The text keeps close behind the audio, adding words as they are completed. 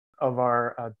of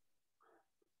our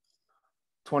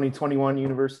 2021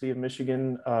 University of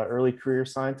Michigan Early Career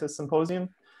Scientist Symposium.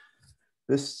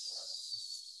 This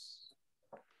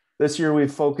year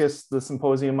we've focused the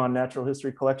symposium on natural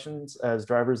history collections as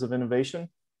drivers of innovation.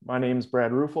 My name is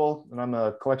Brad Ruffel, and I'm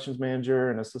a collections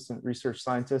manager and assistant research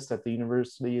scientist at the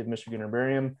University of Michigan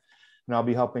Herbarium, and I'll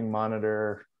be helping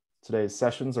monitor today's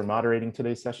sessions, or moderating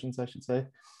today's sessions, I should say.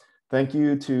 Thank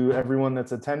you to everyone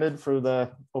that's attended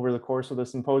over the course of the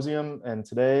symposium and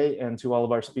today, and to all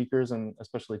of our speakers, and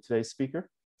especially today's speaker.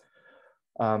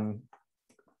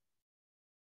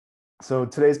 So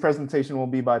today's presentation will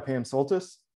be by Pam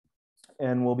Soltis,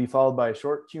 and will be followed by a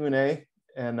short Q&A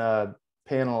and a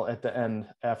panel at the end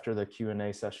after the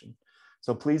Q&A session.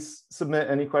 So please submit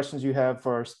any questions you have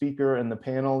for our speaker and the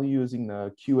panel using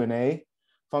the Q&A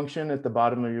function at the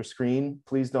bottom of your screen.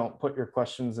 Please don't put your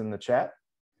questions in the chat.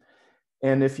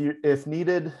 And if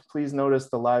needed, please notice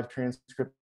the live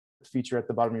transcript feature at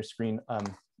the bottom of your screen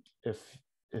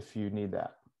if you need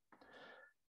that.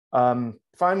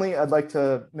 Finally, I'd like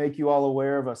to make you all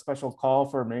aware of a special call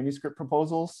for manuscript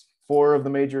proposals. 4 of the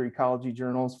major ecology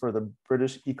journals for the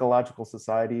British Ecological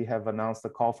Society have announced a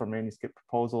call for manuscript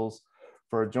proposals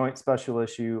for a joint special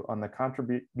issue on the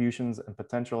contributions and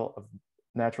potential of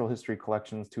natural history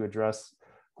collections to address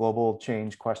global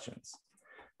change questions.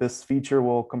 This feature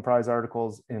will comprise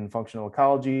articles in Functional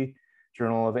Ecology,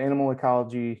 Journal of Animal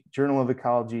Ecology, Journal of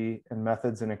Ecology, and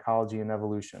Methods in Ecology and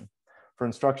Evolution. For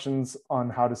instructions on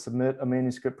how to submit a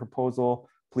manuscript proposal,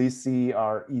 please see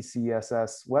our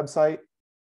ECSS website.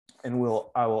 And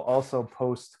I will also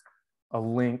post a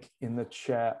link in the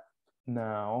chat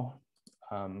now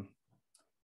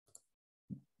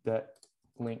that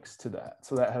links to that.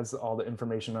 So that has all the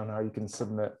information on how you can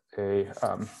submit a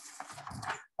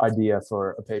idea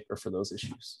for a paper for those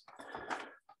issues.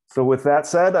 So with that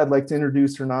said, I'd like to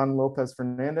introduce Hernan Lopez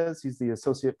Fernandez. He's the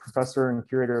Associate Professor and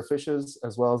Curator of Fishes,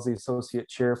 as well as the Associate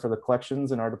Chair for the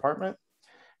Collections in our department.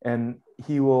 And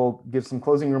he will give some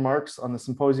closing remarks on the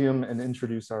symposium and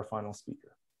introduce our final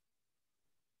speaker.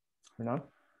 Hernan?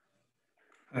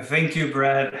 Thank you,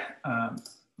 Brad.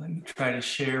 Let me try to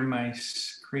share my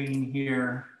screen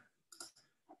here.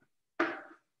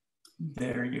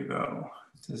 There you go.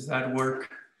 Does that work?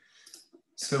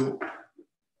 So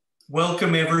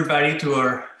welcome everybody to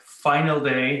our final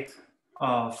day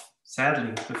of,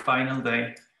 sadly, the final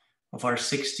day of our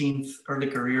 16th Early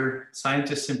Career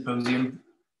Scientist Symposium.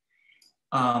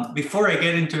 Before I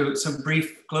get into some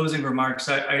brief closing remarks,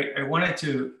 I wanted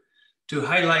to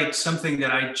highlight something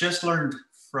that I just learned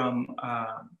from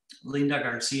Linda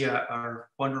Garcia, our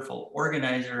wonderful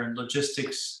organizer and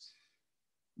logistics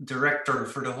director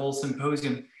for the whole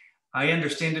symposium. I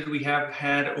understand that we have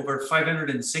had over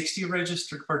 560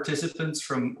 registered participants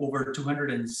from over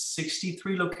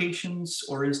 263 locations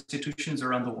or institutions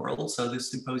around the world. So this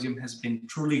symposium has been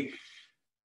truly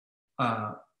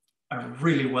a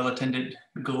really well-attended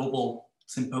global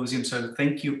symposium. So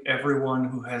thank you everyone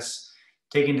who has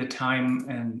taken the time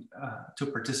and to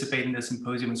participate in the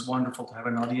symposium. It's wonderful to have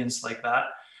an audience like that.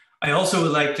 I also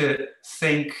would like to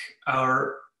thank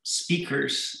our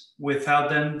speakers. Without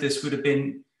them, this would have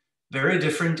been very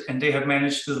different, and they have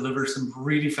managed to deliver some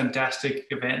really fantastic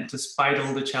event despite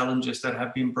all the challenges that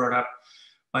have been brought up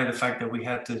by the fact that we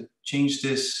had to change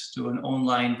this to an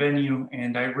online venue.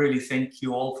 And I really thank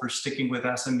you all for sticking with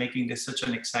us and making this such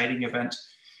an exciting event.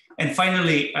 And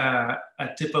finally, a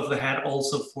tip of the hat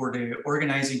also for the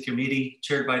organizing committee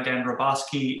chaired by Dan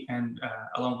Roboski, and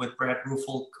along with Brad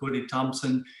Ruffel, Cody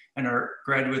Thompson, and our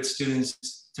graduate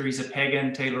students, Teresa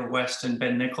Pagan, Taylor West, and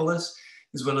Ben Nicholas,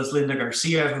 as well as Linda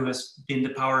Garcia, who has been the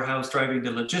powerhouse driving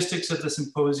the logistics of the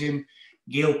symposium,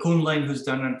 Gail Kuhnlein, who's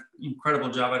done an incredible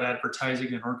job at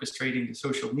advertising and orchestrating the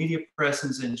social media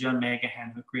presence, and John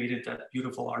Magahan, who created that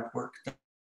beautiful artwork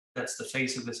that's the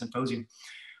face of the symposium.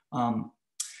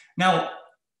 Now,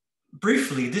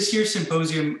 briefly, this year's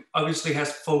symposium obviously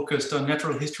has focused on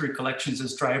natural history collections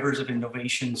as drivers of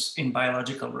innovations in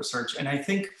biological research. And I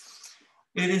think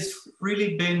it has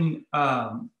really been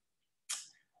an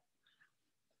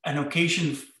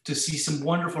occasion to see some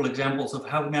wonderful examples of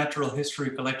how natural history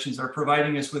collections are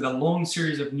providing us with a long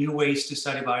series of new ways to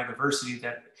study biodiversity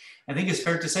that I think it's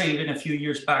fair to say even a few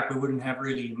years back we wouldn't have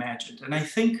really imagined. And I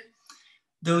think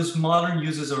those modern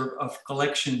uses of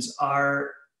collections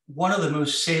are one of the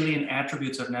most salient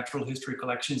attributes of natural history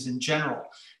collections in general.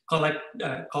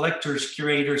 Collectors,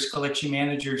 curators, collection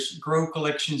managers grow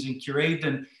collections and curate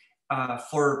them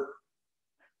for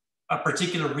a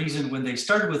particular reason when they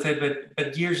start with it,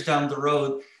 but years down the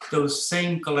road, those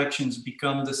same collections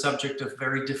become the subject of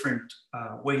very different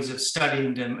ways of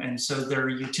studying them. And so their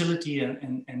utility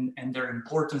and their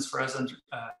importance for us,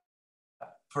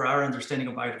 for our understanding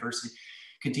of biodiversity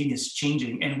continues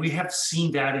changing. And we have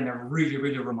seen that in a really,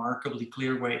 really remarkably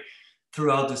clear way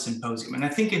throughout the symposium. And I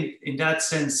think in that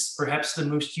sense, perhaps the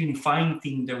most unifying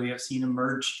theme that we have seen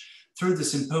emerge through the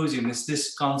symposium is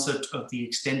this concept of the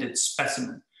extended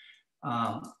specimen.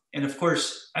 And of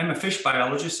course, I'm a fish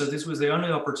biologist, so this was the only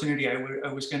opportunity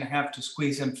I was going to have to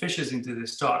squeeze some fishes into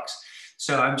this talks.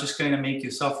 So I'm just going to make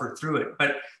you suffer through it.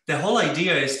 But the whole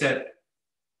idea is that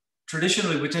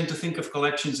traditionally we tend to think of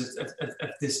collections as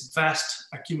this vast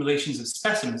accumulations of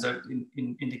specimens.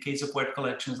 In the case of wet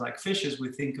collections like fishes, we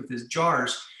think of these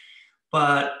jars.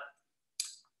 But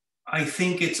I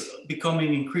think it's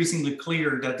becoming increasingly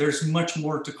clear that there's much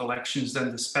more to collections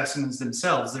than the specimens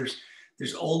themselves.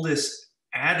 There's all this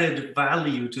added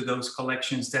value to those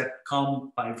collections that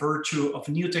come by virtue of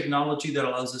new technology that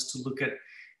allows us to look at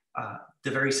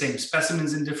the very same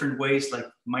specimens in different ways, like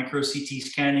micro CT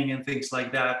scanning and things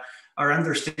like that. Our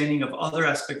understanding of other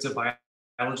aspects of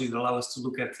biology that allow us to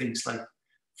look at things like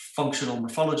functional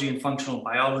morphology and functional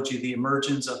biology, the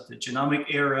emergence of the genomic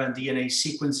era and DNA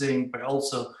sequencing, but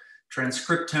also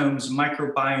transcriptomes,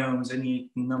 microbiomes, any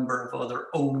number of other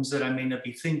omes that I may not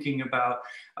be thinking about,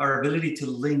 our ability to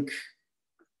link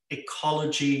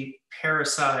ecology,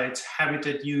 parasites,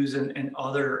 habitat use, and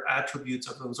other attributes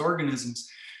of those organisms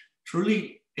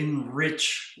truly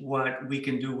enrich what we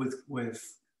can do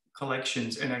with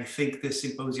collections. And I think this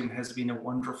symposium has been a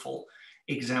wonderful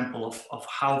example of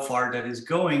how far that is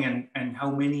going and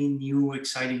how many new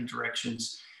exciting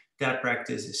directions that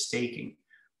practice is taking.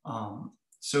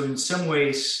 So in some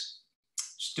ways,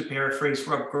 just to paraphrase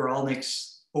Rob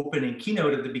Goralnik's opening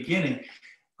keynote at the beginning,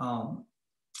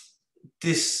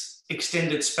 this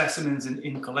extended specimens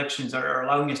in collections are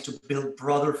allowing us to build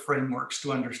broader frameworks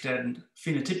to understand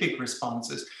phenotypic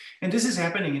responses. And this is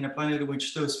happening in a planet in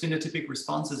which those phenotypic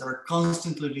responses are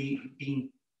constantly being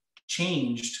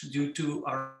changed due to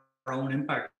our own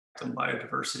impact on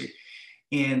biodiversity.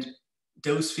 And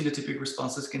those phenotypic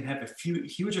responses can have a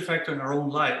huge effect on our own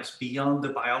lives beyond the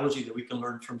biology that we can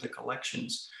learn from the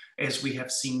collections, as we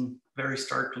have seen very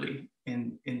starkly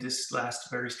in this last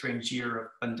very strange year of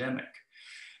pandemic.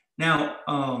 Now,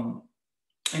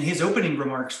 in his opening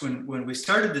remarks, when we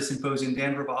started the symposium,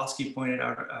 Dan Grabowski pointed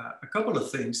out a couple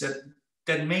of things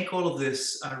that make all of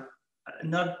this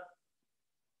not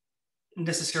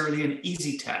necessarily an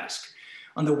easy task.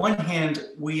 On the one hand,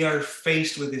 we are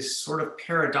faced with this sort of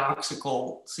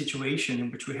paradoxical situation in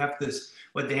which we have this,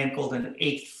 what Dan called an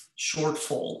eighth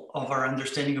shortfall of our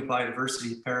understanding of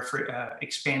biodiversity,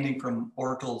 expanding from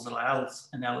Ortle's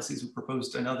analyses, who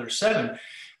proposed another 7,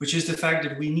 which is the fact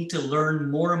that we need to learn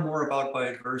more and more about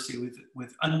biodiversity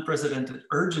with unprecedented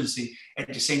urgency at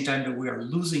the same time that we are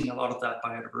losing a lot of that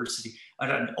biodiversity at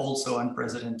an also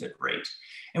unprecedented rate.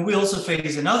 And we also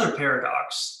face another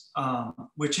paradox,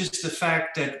 which is the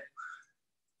fact that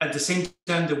at the same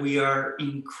time that we are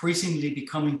increasingly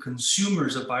becoming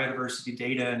consumers of biodiversity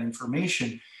data and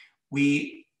information,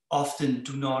 we often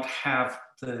do not have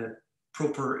the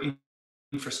proper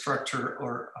infrastructure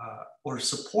or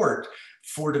support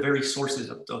for the very sources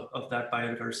of that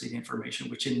biodiversity information,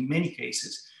 which in many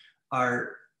cases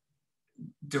are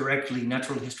directly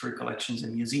natural history collections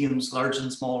and museums, large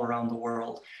and small around the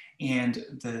world, and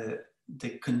the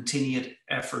continued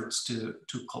efforts to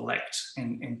collect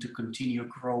and to continue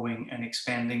growing and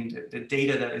expanding the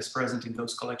data that is present in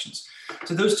those collections.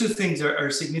 So those two things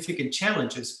are significant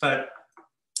challenges, but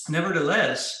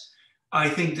nevertheless, I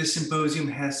think this symposium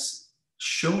has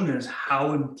shown us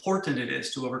how important it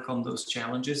is to overcome those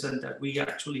challenges, and that we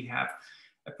actually have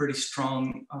a pretty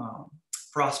strong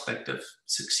prospect of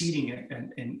succeeding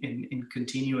in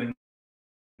continuing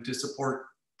to support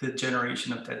the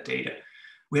generation of that data.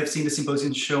 We have seen the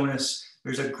symposium shown us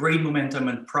there's a great momentum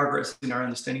and progress in our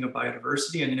understanding of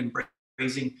biodiversity and in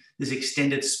embracing this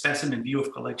extended specimen view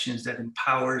of collections that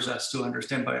empowers us to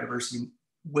understand biodiversity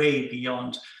way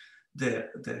beyond the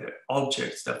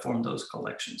objects that form those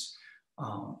collections.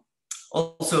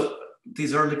 Also,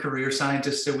 these early career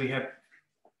scientists that we have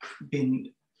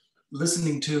been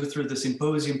listening to through the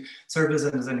symposium serve as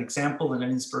an example and an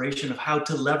inspiration of how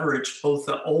to leverage both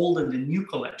the old and the new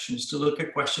collections to look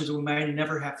at questions we might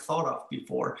never have thought of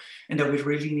before, and that we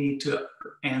really need to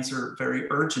answer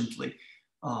very urgently.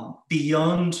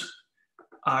 Beyond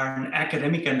our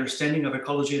academic understanding of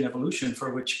ecology and evolution,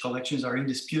 for which collections are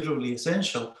indisputably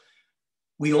essential,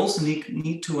 we also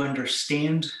need to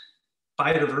understand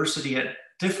biodiversity at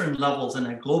different levels and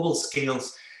at global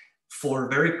scales for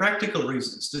very practical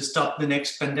reasons, to stop the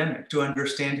next pandemic, to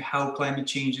understand how climate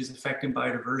change is affecting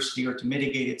biodiversity or to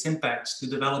mitigate its impacts, to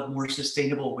develop more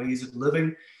sustainable ways of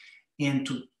living, and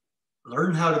to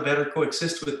learn how to better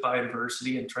coexist with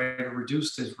biodiversity and try to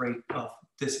reduce this rate of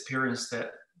disappearance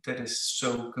that is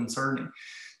so concerning.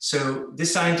 So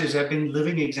these scientists have been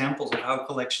living examples of how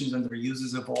collections and their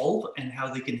uses evolve and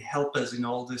how they can help us in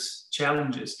all these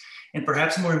challenges. And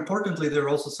perhaps more importantly, they're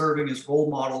also serving as role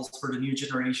models for the new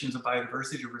generations of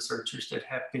biodiversity researchers that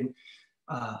have been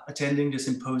attending the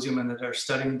symposium and that are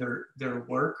studying their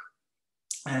work.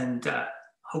 And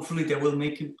hopefully they will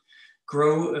make it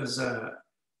grow as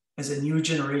a new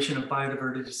generation of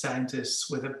biodiversity scientists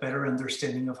with a better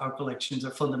understanding of how collections are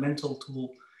a fundamental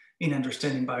tool in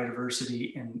understanding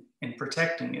biodiversity and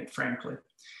protecting it, frankly.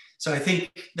 So I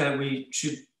think that we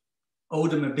should owe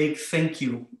them a big thank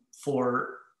you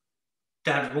for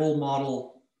that role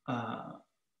model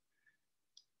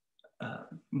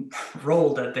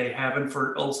role that they have, and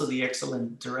for also the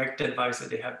excellent direct advice that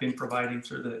they have been providing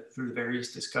through the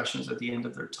various discussions at the end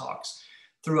of their talks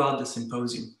throughout the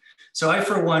symposium. So I,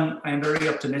 for one, I'm very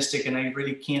optimistic, and I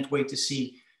really can't wait to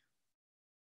see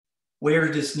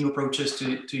where this new approaches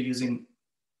to using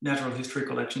natural history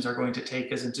collections are going to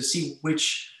take us, and to see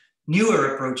which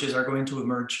newer approaches are going to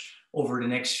emerge over the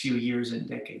next few years and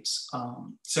decades.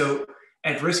 So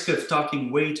at risk of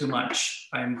talking way too much,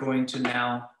 I'm going to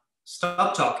now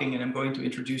stop talking, and I'm going to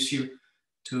introduce you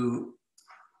to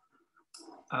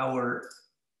our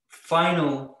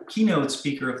final keynote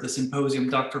speaker of the symposium,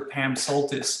 Dr. Pam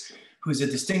Soltis, who's a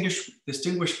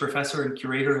distinguished professor and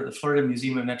curator of the Florida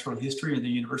Museum of Natural History at the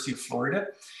University of Florida.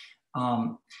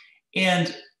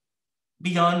 And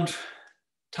beyond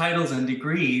titles and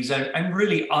degrees, I'm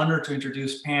really honored to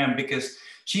introduce Pam because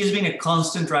she has been a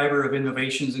constant driver of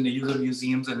innovations in the use of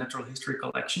museums and natural history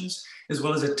collections, as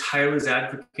well as a tireless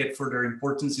advocate for their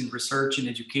importance in research and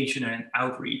education and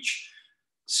outreach.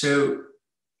 So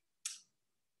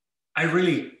I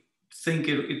really think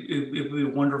it would be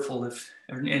wonderful if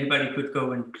anybody could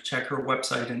go and check her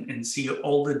website and see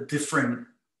all the different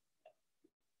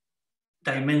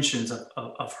dimensions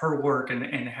of her work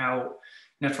and how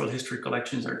natural history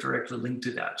collections are directly linked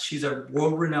to that. She's a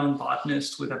world-renowned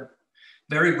botanist with a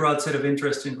very broad set of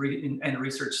interests and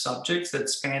research subjects that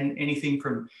span anything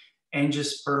from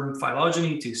angiosperm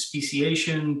phylogeny to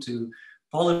speciation to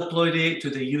polyploidy to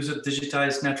the use of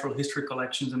digitized natural history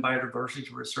collections and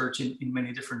biodiversity research in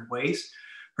many different ways.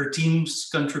 Her team's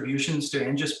contributions to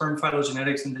angiosperm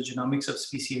phylogenetics and the genomics of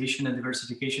speciation and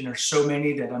diversification are so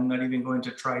many that I'm not even going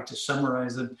to try to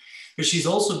summarize them. But she's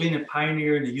also been a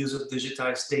pioneer in the use of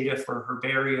digitized data for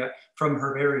herbaria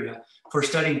for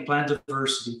studying plant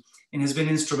diversity, and has been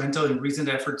instrumental in recent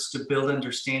efforts to build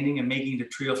understanding and making the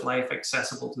tree of life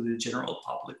accessible to the general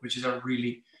public, which is a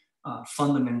really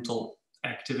fundamental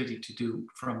activity to do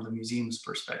from the museum's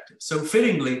perspective. So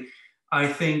fittingly, I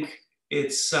think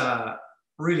it's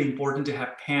really important to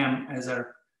have Pam as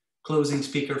our closing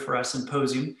speaker for our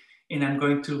symposium. And I'm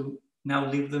going to now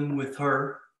leave them with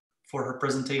her for her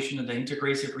presentation of the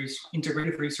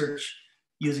integrative research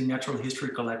using natural history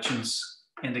collections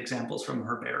and examples from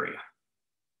herbaria.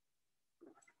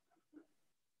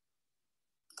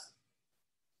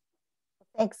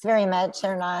 Thanks very much,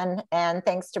 Hernan, and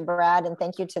thanks to Brad, and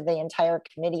thank you to the entire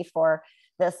committee for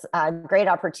this great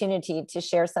opportunity to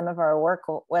share some of our work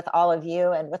with all of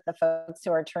you and with the folks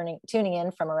who are tuning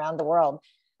in from around the world.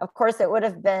 Of course, it would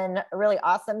have been really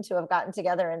awesome to have gotten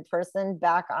together in person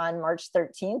back on March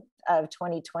 13th of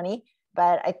 2020,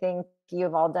 but I think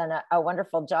you've all done a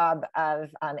wonderful job of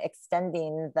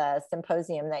extending the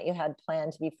symposium that you had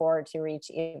planned before to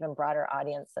reach even broader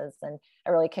audiences, and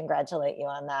I really congratulate you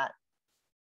on that.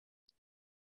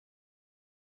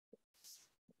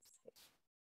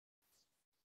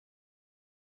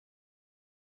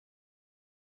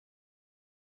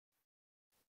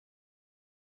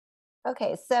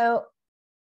 Okay, so,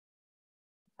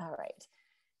 all right.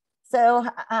 So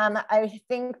I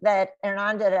think that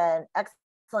Hernan did an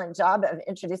excellent job of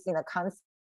introducing the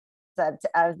concept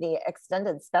of the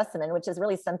extended specimen, which is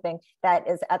really something that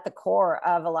is at the core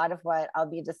of a lot of what I'll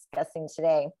be discussing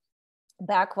today.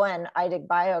 Back when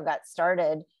iDigBio got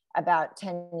started about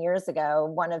 10 years ago,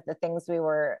 one of the things we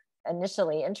were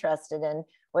initially interested in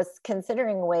was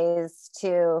considering ways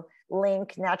to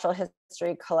link natural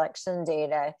history collection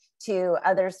data to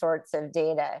other sorts of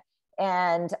data.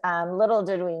 And little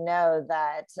did we know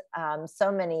that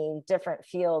so many different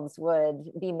fields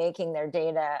would be making their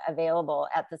data available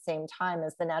at the same time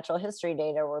as the natural history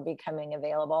data were becoming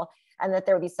available, and that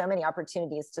there would be so many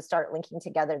opportunities to start linking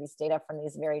together these data from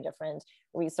these very different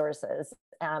resources,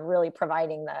 really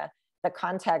providing the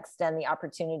context and the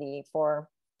opportunity for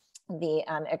the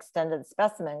extended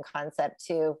specimen concept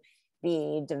to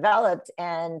be developed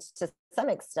and to some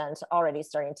extent already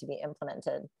starting to be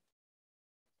implemented.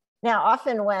 Now,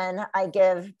 often when I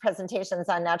give presentations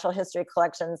on natural history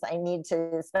collections, I need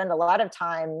to spend a lot of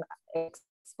time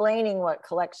explaining what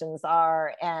collections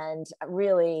are and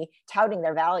really touting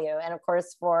their value. And of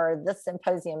course, for this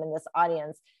symposium and this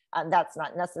audience, that's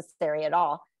not necessary at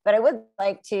all. But I would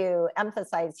like to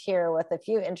emphasize here with a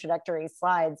few introductory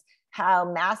slides how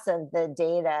massive the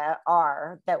data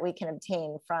are that we can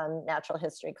obtain from natural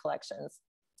history collections.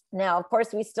 Now, of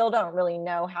course, we still don't really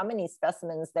know how many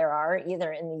specimens there are,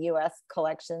 either in the US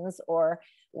collections or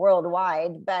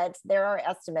worldwide, but there are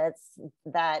estimates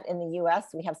that in the US,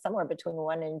 we have somewhere between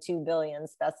 1 and 2 billion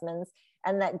specimens,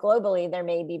 and that globally, there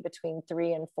may be between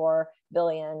 3 and 4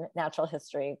 billion natural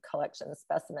history collection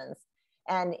specimens.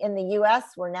 And in the US,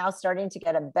 we're now starting to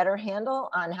get a better handle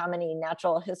on how many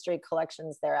natural history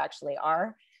collections there actually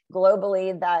are.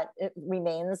 Globally, that it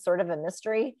remains sort of a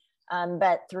mystery,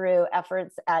 but through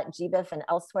efforts at GBIF and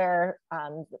elsewhere,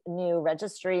 new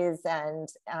registries and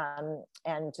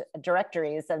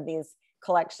directories of these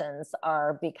collections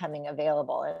are becoming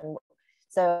available. And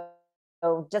so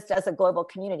just as a global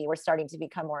community, we're starting to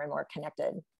become more and more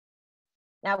connected.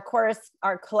 Now, of course,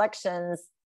 our collections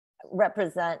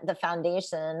represent the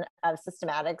foundation of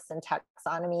systematics and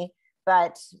taxonomy,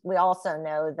 but we also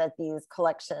know that these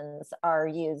collections are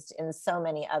used in so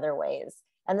many other ways.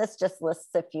 And this just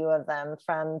lists a few of them,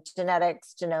 from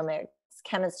genetics, genomics,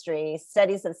 chemistry,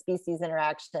 studies of species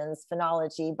interactions,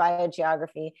 phenology,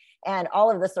 biogeography, and all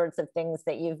of the sorts of things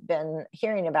that you've been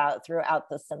hearing about throughout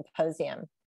the symposium.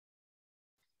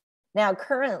 Now,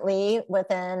 currently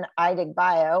within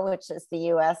IDIG-Bio, which is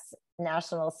the US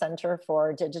National Center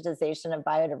for Digitization of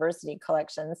Biodiversity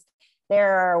Collections,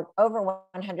 there are over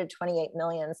 128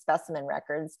 million specimen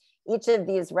records, each of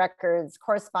these records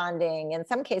corresponding in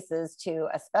some cases to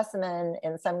a specimen,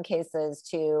 in some cases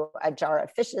to a jar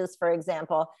of fishes, for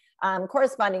example,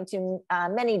 corresponding to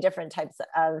many different types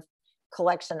of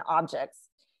collection objects.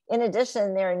 In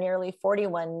addition, there are nearly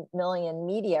 41 million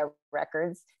media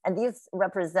records, and these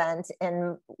represent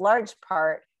in large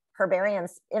part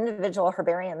herbariums, individual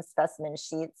herbarium specimen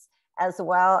sheets, as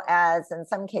well as in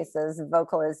some cases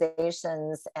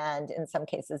vocalizations and in some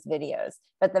cases videos.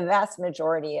 But the vast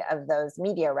majority of those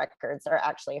media records are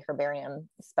actually herbarium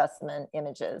specimen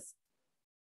images.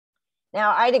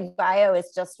 Now, IDIG-Bio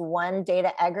is just one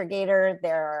data aggregator.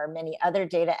 There are many other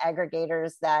data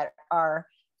aggregators that are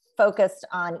focused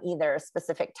on either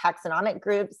specific taxonomic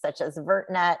groups such as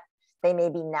VertNet. They may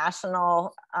be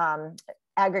national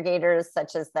aggregators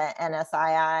such as the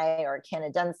NSII or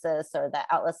Canadensis or the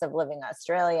Atlas of Living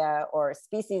Australia or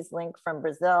Species Link from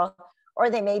Brazil, or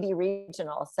they may be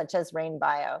regional such as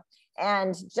RainBio.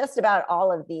 And just about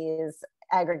all of these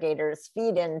aggregators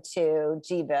feed into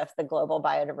GBIF, the Global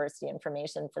Biodiversity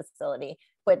Information Facility,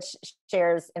 which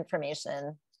shares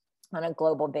information on a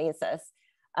global basis.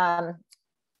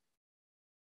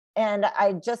 And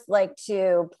I'd just like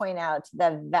to point out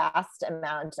the vast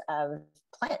amount of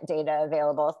plant data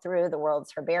available through the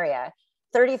world's herbaria,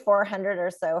 3,400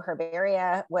 or so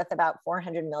herbaria with about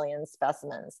 400 million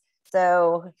specimens.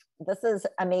 So this is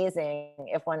amazing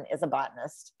if one is a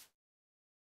botanist.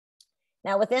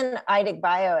 Now within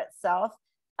IDIG-Bio itself,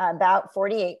 about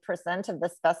 48% of the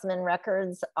specimen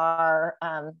records are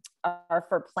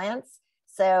for plants.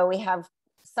 So we have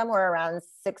somewhere around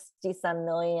 60 some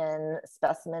million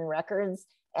specimen records.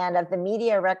 And of the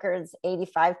media records,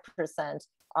 85%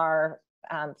 are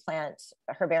plant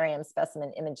herbarium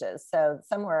specimen images. So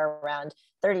somewhere around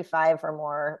 35 or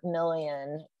more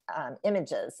million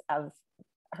images of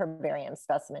herbarium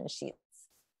specimen sheets.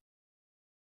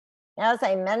 Now, as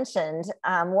I mentioned,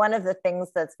 one of the things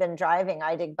that's been driving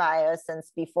IDIG-Bio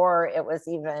since before it was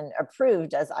even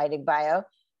approved as IDIG-Bio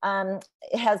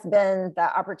has been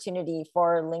the opportunity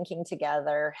for linking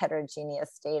together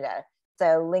heterogeneous data.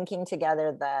 So linking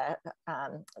together the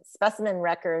specimen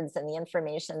records and the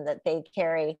information that they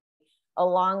carry,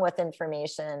 along with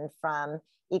information from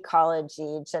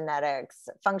ecology, genetics,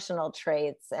 functional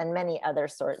traits, and many other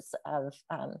sorts of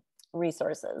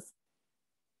resources.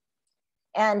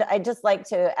 And I'd just like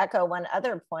to echo one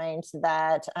other point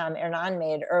that Hernan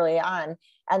made early on,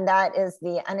 and that is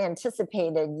the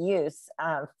unanticipated use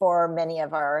for many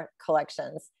of our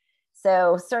collections.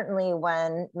 So certainly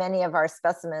when many of our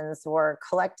specimens were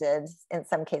collected, in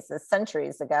some cases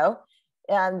centuries ago,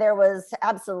 there was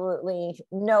absolutely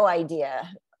no idea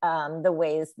the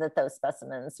ways that those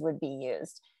specimens would be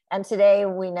used. And today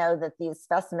we know that these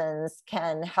specimens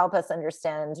can help us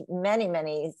understand many,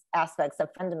 many aspects of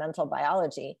fundamental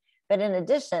biology, But in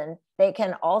addition, they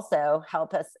can also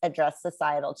help us address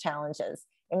societal challenges,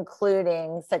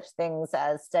 including such things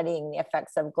as studying the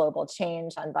effects of global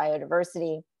change on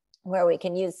biodiversity, where we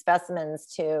can use specimens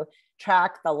to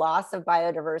track the loss of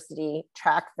biodiversity,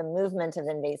 track the movement of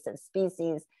invasive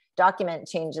species, document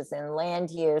changes in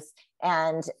land use,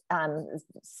 and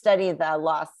study the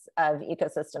loss of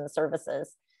ecosystem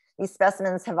services. These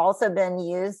specimens have also been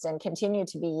used and continue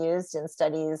to be used in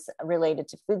studies related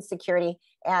to food security,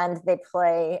 and they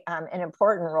play an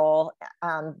important role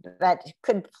that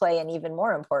could play an even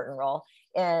more important role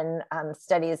in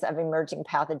studies of emerging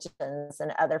pathogens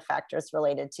and other factors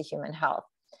related to human health.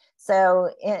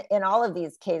 So in all of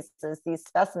these cases, these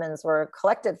specimens were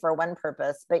collected for one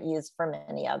purpose, but used for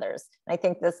many others. And I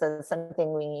think this is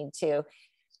something we need to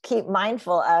keep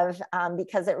mindful of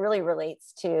because it really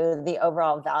relates to the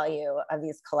overall value of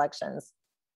these collections.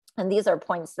 And these are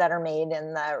points that are made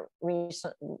in the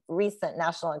recent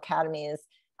National Academy's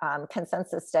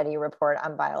consensus study report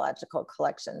on biological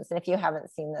collections. And if you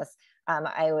haven't seen this,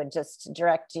 I would just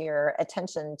direct your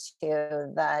attention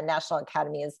to the National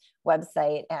Academy's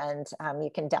website, and you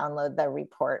can download the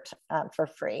report for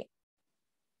free.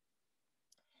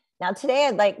 Now, today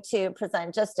I'd like to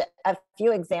present just a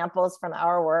few examples from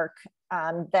our work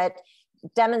that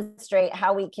demonstrate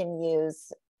how we can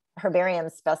use herbarium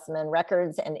specimen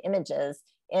records and images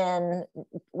in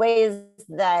ways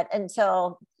that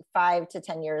until 5 to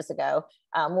 10 years ago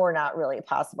were not really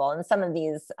possible. And some of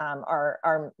these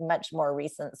are much more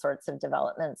recent sorts of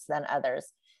developments than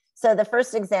others. So the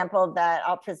first example that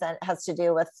I'll present has to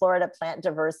do with Florida plant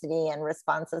diversity and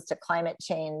responses to climate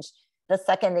change. The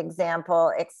second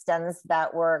example extends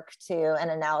that work to an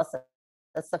analysis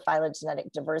of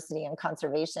phylogenetic diversity and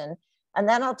conservation. And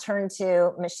then I'll turn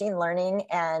to machine learning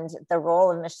and the role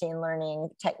of machine learning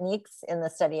techniques in the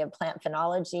study of plant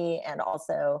phenology and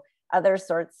also other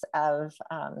sorts of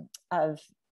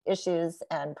issues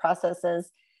and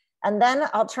processes. And then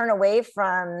I'll turn away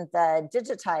from the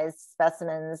digitized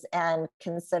specimens and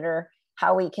consider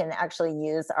how we can actually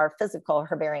use our physical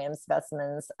herbarium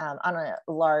specimens on a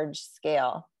large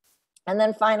scale. And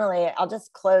then finally, I'll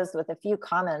just close with a few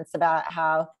comments about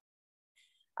how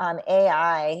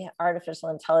AI, artificial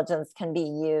intelligence, can be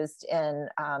used in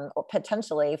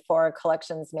potentially for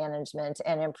collections management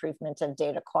and improvement of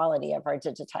data quality of our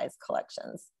digitized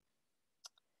collections.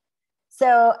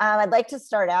 So I'd like to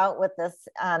start out with this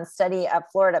study of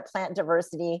Florida plant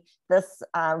diversity. This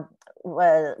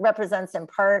represents in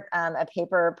part a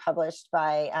paper published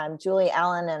by Julie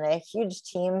Allen and a huge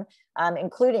team,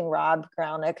 including Rob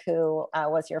Graunik, who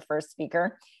was your first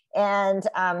speaker. And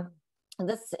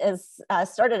this is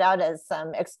started out as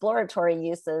some exploratory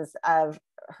uses of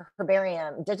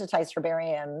herbarium, digitized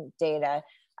herbarium data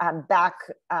back,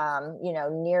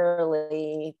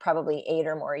 nearly probably 8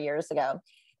 or more years ago.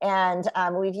 And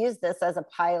we've used this as a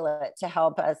pilot to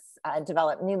help us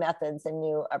develop new methods and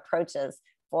new approaches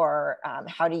for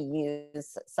how to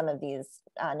use some of these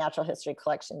natural history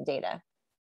collection data.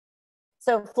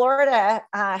 So Florida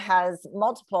has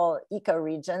multiple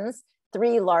ecoregions,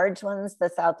 3 large ones: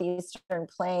 the southeastern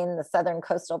plain, the southern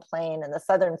coastal plain, and the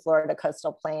southern Florida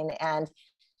coastal plain. And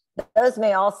those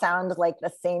may all sound like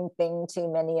the same thing to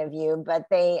many of you, but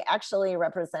they actually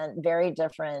represent very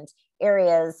different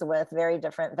areas with very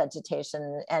different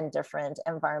vegetation and different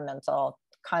environmental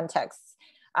contexts.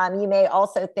 You may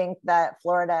also think that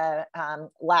Florida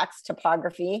lacks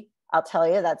topography. I'll tell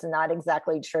you that's not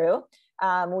exactly true.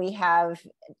 We have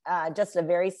just a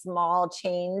very small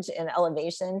change in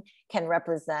elevation can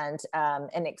represent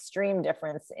an extreme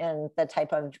difference in the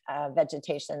type of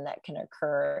vegetation that can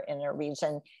occur in a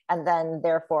region, and then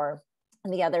therefore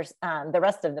the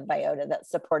rest of the biota that's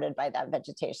supported by that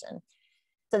vegetation.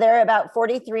 So there are about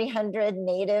 4,300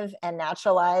 native and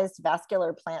naturalized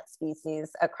vascular plant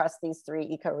species across these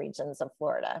 3 ecoregions of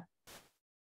Florida.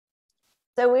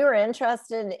 So we were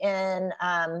interested in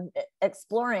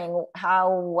exploring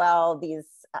how well these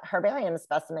herbarium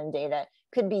specimen data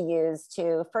could be used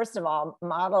to, first of all,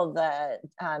 model the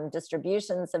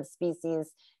distributions of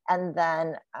species, and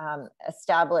then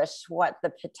establish what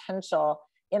the potential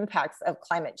impacts of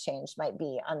climate change might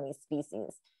be on these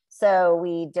species. So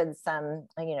we did some,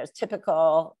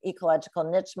 typical ecological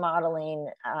niche modeling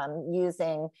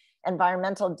using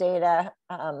environmental data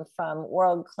from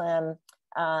WorldClim,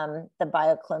 the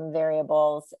BioClim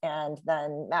variables, and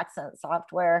then Maxent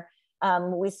software.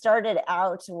 We started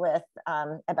out with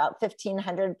about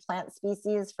 1,500 plant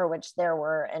species for which there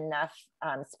were enough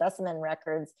specimen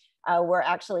records. We're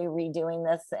actually redoing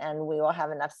this, and we will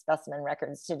have enough specimen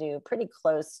records to do pretty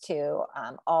close to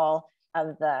all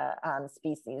of the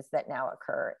species that now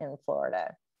occur in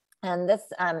Florida. And this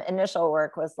initial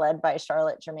work was led by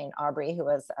Charlotte Germain Aubry, who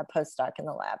was a postdoc in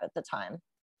the lab at the time.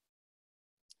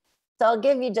 So I'll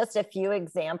give you just a few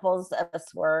examples of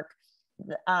this work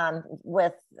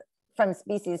from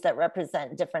species that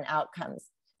represent different outcomes.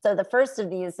 So the first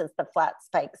of these is the flat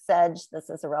spike sedge.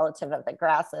 This is a relative of the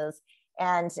grasses.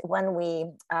 And when we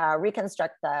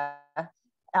reconstruct the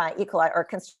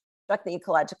construct the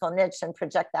ecological niche and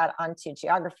project that onto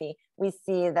geography, we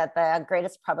see that the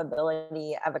greatest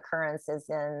probability of occurrence is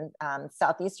in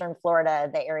southeastern Florida,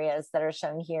 the areas that are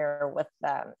shown here with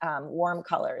the warm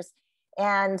colors.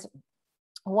 And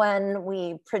when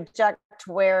we project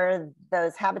where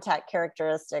those habitat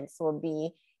characteristics will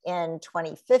be in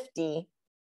 2050,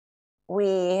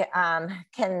 we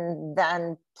can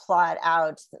then plot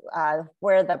out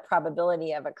where the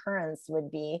probability of occurrence would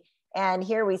be. And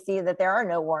here we see that there are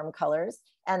no warm colors,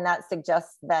 and that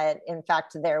suggests that in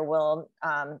fact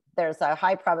there's a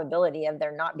high probability of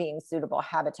there not being suitable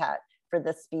habitat for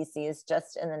this species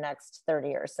just in the next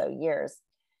 30 or so years.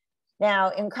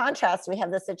 Now, in contrast, we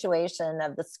have the situation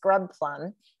of the scrub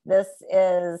plum. This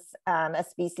is a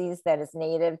species that is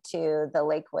native to the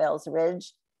Lake Wales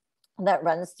Ridge that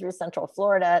runs through central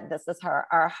Florida. This is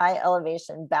our high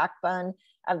elevation backbone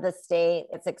of the state.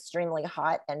 It's extremely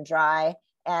hot and dry,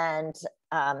 and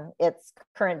its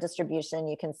current distribution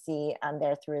you can see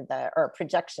there through or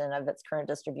projection of its current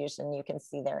distribution you can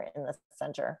see there in the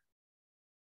center.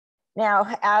 Now,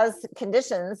 as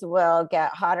conditions will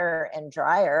get hotter and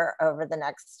drier over the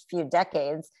next few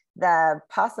decades, the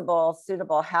possible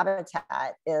suitable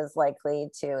habitat is likely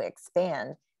to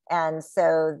expand. And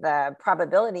so the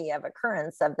probability of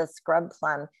occurrence of the scrub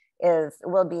plum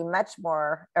will be much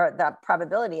more, or the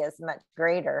probability is much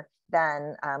greater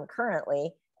than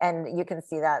currently. And you can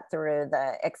see that through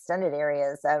the extended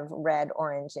areas of red,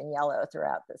 orange, and yellow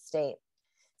throughout the state.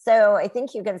 So I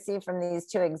think you can see from these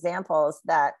two examples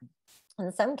that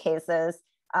in some cases,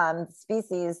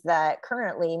 species that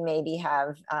currently maybe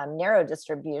have narrow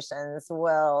distributions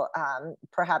will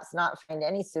perhaps not find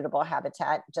any suitable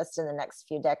habitat just in the next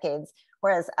few decades,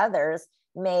 whereas others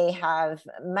may have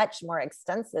much more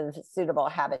extensive suitable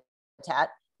habitat.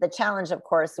 The challenge, of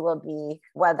course, will be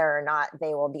whether or not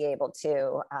they will be able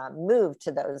to move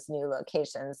to those new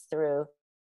locations through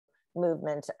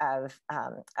movement of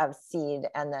seed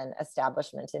and then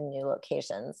establishment in new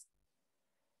locations.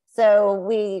 So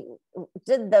we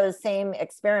did those same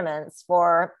experiments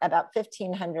for about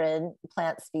 1,500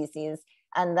 plant species,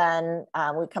 and then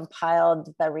we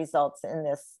compiled the results in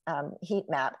this heat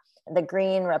map. The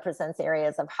green represents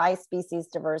areas of high species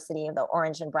diversity, the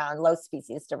orange and brown low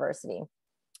species diversity.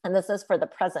 And this is for the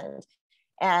present.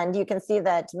 And you can see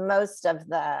that most of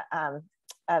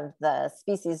the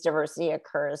species diversity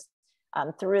occurs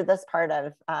through this part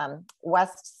of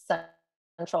West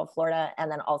Central Florida, and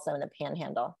then also in the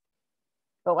Panhandle.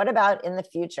 But what about in the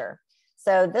future?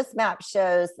 So this map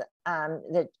shows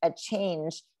a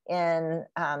change in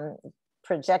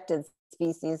projected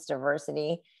species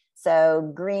diversity.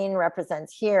 So green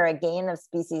represents here a gain of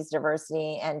species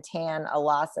diversity, and tan a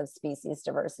loss of species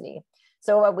diversity.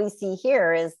 So what we see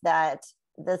here is that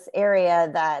this area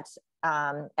that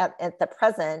at the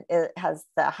present it has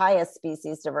the highest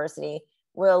species diversity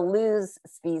will lose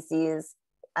species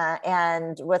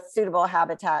and with suitable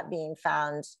habitat being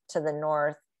found to the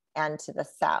north and to the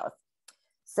south.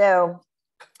 So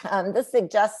this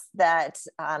suggests that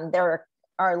there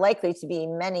are likely to be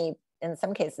many, in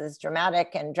some cases,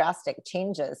 dramatic and drastic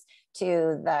changes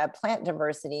to the plant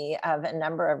diversity of a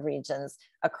number of regions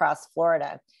across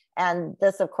Florida. And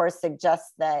this, of course,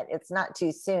 suggests that it's not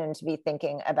too soon to be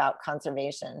thinking about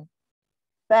conservation.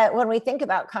 But when we think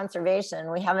about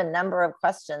conservation, we have a number of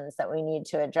questions that we need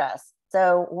to address.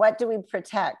 So what do we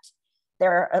protect?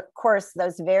 There are, of course,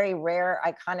 those very rare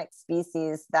iconic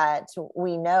species that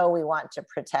we know we want to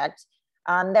protect.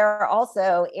 There are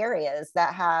also areas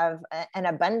that have an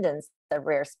abundance of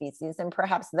rare species, and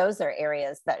perhaps those are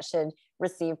areas that should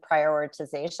receive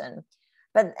prioritization.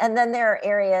 And then there are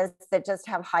areas that just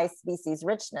have high species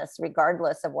richness,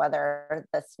 regardless of whether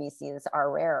the species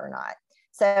are rare or not.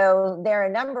 So there are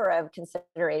a number of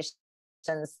considerations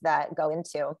that go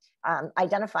into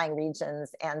identifying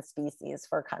regions and species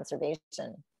for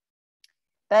conservation.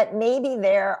 But maybe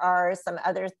there are some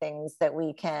other things that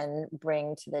we can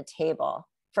bring to the table.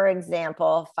 For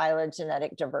example,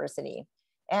 phylogenetic diversity.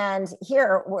 And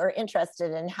here we're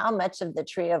interested in how much of the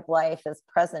tree of life is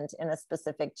present in a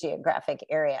specific geographic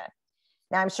area.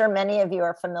 Now, I'm sure many of you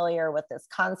are familiar with this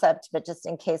concept, but just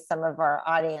in case some of our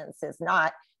audience is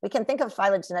not, we can think of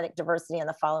phylogenetic diversity in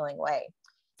the following way.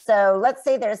 So let's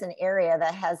say there's an area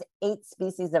that has 8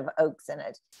 species of oaks in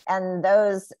it, and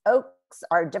those oaks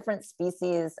are different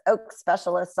species. Oak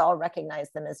specialists all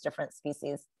recognize them as different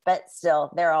species, but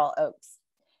still they're all oaks.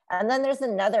 And then there's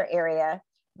another area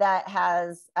that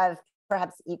has of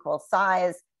perhaps equal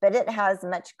size, but it has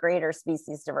much greater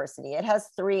species diversity. It has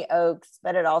 3 oaks,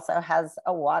 but it also has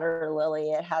a water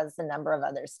lily. It has a number of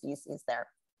other species there.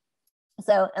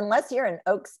 So unless you're an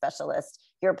oak specialist,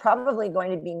 you're probably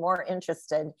going to be more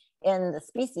interested in the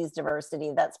species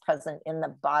diversity that's present in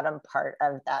the bottom part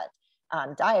of that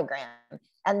diagram.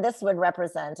 And this would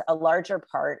represent a larger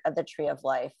part of the tree of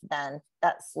life than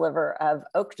that sliver of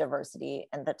oak diversity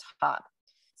in the top.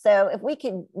 So if we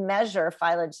could measure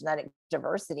phylogenetic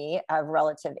diversity of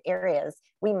relative areas,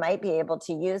 we might be able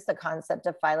to use the concept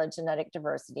of phylogenetic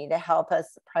diversity to help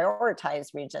us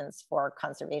prioritize regions for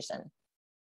conservation.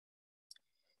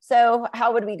 So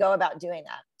how would we go about doing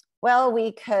that? Well,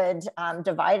 we could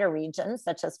divide a region,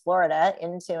 such as Florida,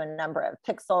 into a number of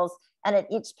pixels, and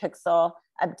at each pixel,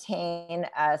 obtain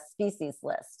a species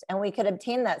list. And we could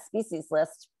obtain that species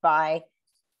list by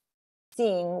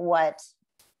seeing what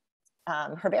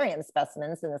herbarium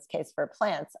specimens, in this case for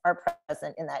plants, are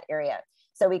present in that area.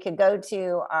 So we could go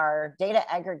to our data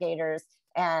aggregators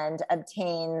and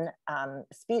obtain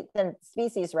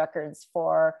species records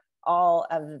for all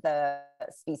of the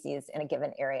species in a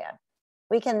given area.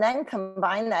 We can then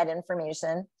combine that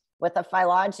information with a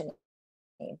phylogeny.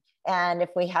 And if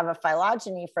we have a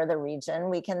phylogeny for the region,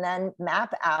 we can then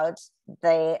map out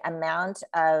the amount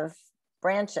of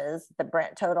branches, the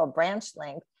total branch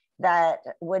length that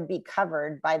would be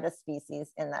covered by the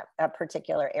species in that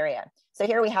particular area. So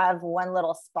here we have one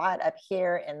little spot up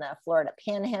here in the Florida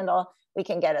Panhandle. We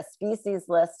can get a species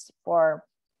list for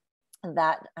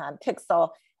that pixel,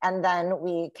 and then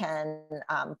we can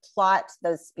plot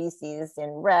those species in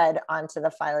red onto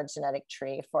the phylogenetic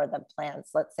tree for the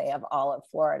plants, let's say, of all of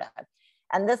Florida.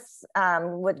 And this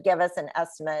would give us an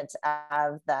estimate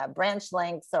of the branch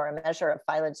lengths or a measure of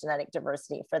phylogenetic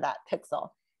diversity for that pixel.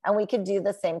 And we could do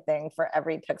the same thing for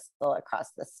every pixel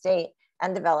across the state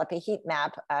and develop a heat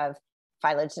map of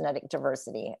phylogenetic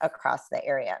diversity across the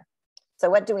area. So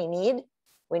what do we need?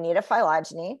 We need a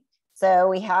phylogeny. So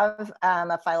we have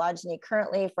a phylogeny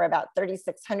currently for about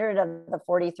 3,600 of the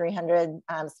 4,300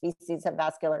 species of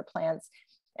vascular plants.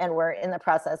 And we're in the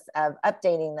process of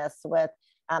updating this with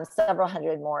several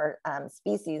hundred more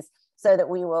species so that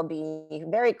we will be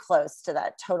very close to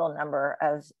that total number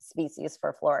of species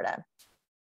for Florida.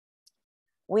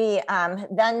 We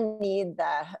then need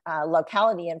the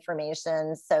locality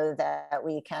information so that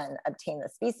we can obtain the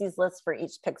species list for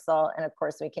each pixel. And of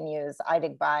course, we can use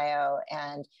IDIG-Bio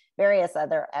and various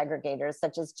other aggregators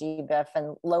such as GBIF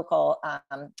and local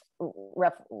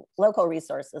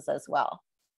resources as well.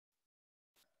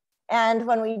 And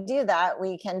when we do that,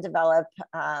 we can develop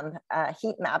a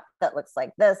heat map that looks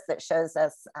like this, that shows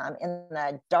us in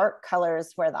the dark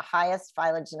colors where the highest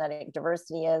phylogenetic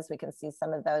diversity is. We can see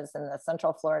some of those in the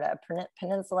Central Florida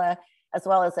Peninsula, as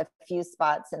well as a few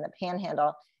spots in the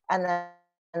Panhandle, and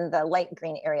then the light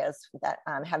green areas that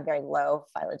have very low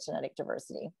phylogenetic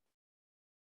diversity.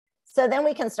 So then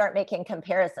we can start making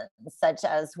comparisons, such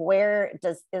as where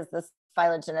is this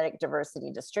phylogenetic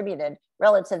diversity distributed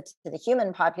relative to the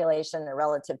human population, or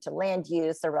relative to land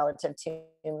use, or relative to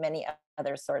many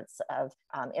other sorts of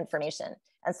information.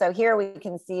 And so here we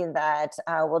can see that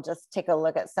we'll just take a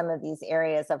look at some of these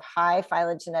areas of high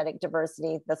phylogenetic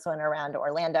diversity, this one around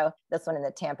Orlando, this one in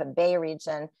the Tampa Bay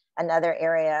region, another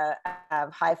area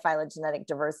of high phylogenetic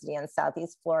diversity in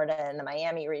Southeast Florida in the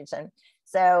Miami region.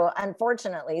 So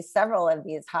unfortunately, several of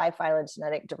these high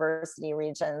phylogenetic diversity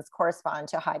regions correspond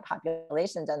to high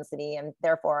population density and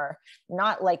therefore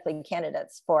not likely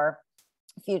candidates for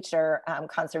future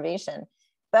conservation.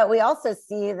 But we also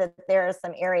see that there are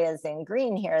some areas in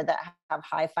green here that have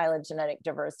high phylogenetic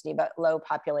diversity but low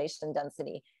population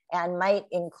density, and might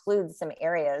include some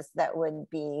areas that would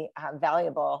be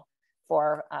valuable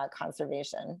for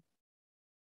conservation.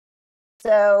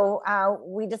 So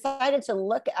we decided to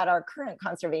look at our current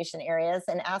conservation areas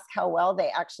and ask how well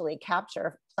they actually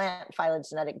capture plant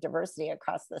phylogenetic diversity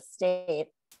across the state.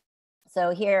 So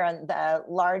here on the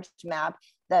large map,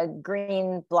 the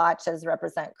green blotches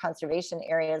represent conservation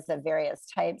areas of various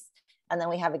types. And then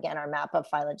we have, again, our map of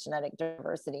phylogenetic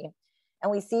diversity.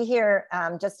 And we see here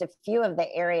just a few of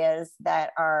the areas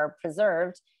that are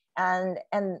preserved and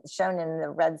shown in the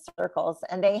red circles,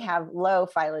 and they have low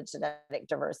phylogenetic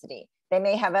diversity. They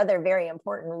may have other very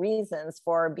important reasons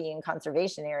for being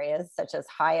conservation areas, such as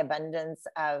high abundance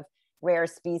of rare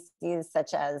species,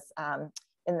 such as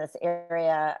in this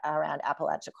area around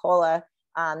Apalachicola,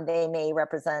 They may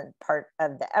represent part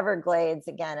of the Everglades,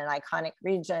 again, an iconic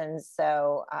region,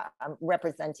 so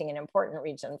representing an important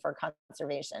region for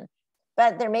conservation.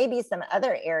 But there may be some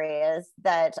other areas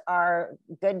that are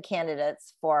good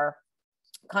candidates for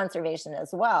conservation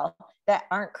as well that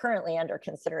aren't currently under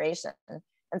consideration.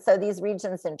 And so these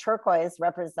regions in turquoise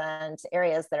represent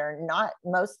areas that are not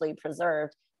mostly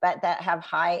preserved, but that have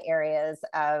high areas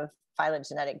of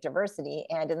phylogenetic diversity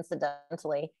and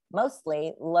incidentally,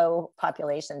 mostly low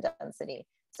population density.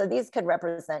 So these could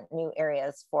represent new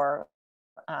areas for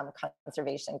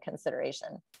conservation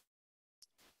consideration.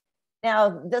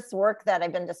 Now, this work that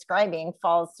I've been describing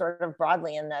falls sort of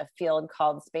broadly in the field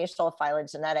called spatial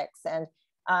phylogenetics. And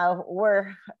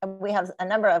we have a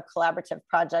number of collaborative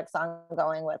projects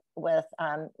ongoing with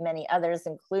many others,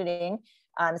 including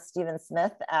Stephen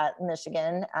Smith at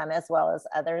Michigan, as well as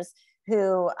others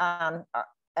who,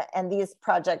 and these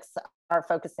projects are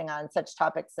focusing on such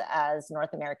topics as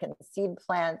North American seed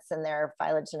plants and their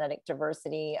phylogenetic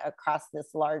diversity across this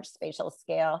large spatial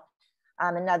scale.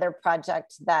 Another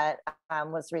project that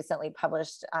was recently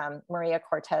published, Maria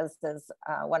Cortez is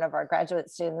one of our graduate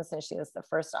students, and she was the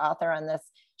first author on this.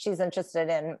 She's interested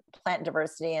in plant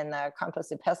diversity in the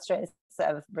Campos Upestres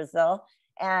of Brazil.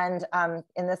 And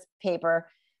in this paper,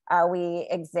 we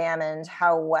examined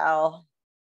how well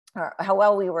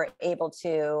we were able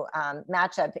to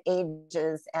match up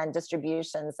ages and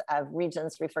distributions of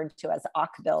regions referred to as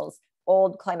aucbills,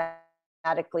 old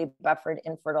climatically buffered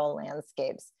infertile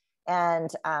landscapes. And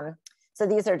so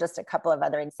these are just a couple of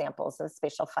other examples of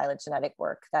spatial phylogenetic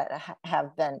work that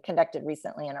have been conducted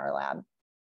recently in our lab.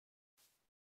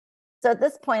 So at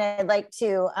this point, I'd like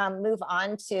to move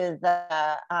on to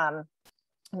the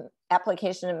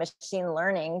application of machine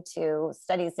learning to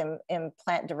studies in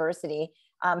plant diversity,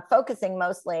 focusing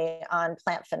mostly on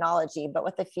plant phenology, but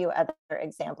with a few other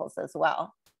examples as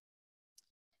well.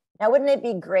 Now, wouldn't it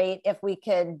be great if we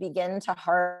could begin to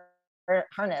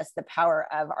harness the power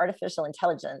of artificial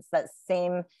intelligence, the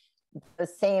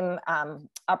same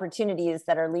opportunities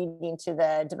that are leading to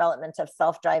the development of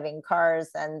self-driving cars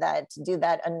and that do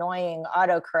that annoying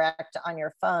autocorrect on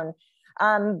your phone.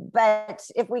 But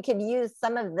if we could use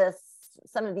some of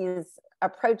these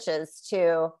approaches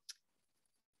to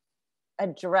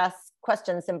address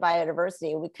questions in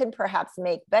biodiversity, we could perhaps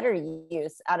make better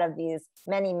use out of these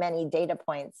many, many data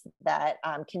points that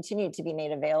continue to be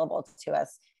made available to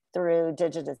us through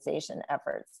digitization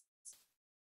efforts.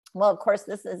 Well, of course,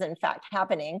 this is in fact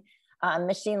happening.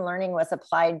 Machine learning was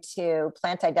applied to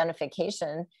plant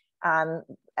identification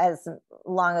as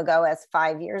long ago as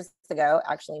 5 years ago,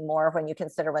 actually more when you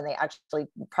consider when they actually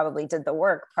probably did the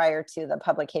work prior to the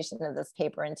publication of this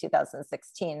paper in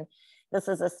 2016. This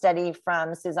is a study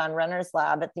from Suzanne Renner's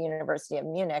lab at the University of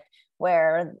Munich,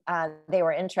 where they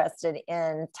were interested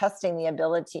in testing the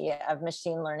ability of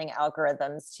machine learning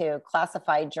algorithms to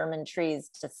classify German trees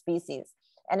to species.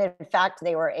 And in fact,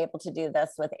 they were able to do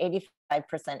this with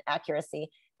 85% accuracy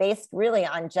based really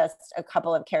on just a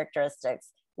couple of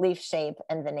characteristics: leaf shape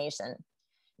and venation.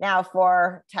 Now,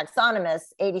 for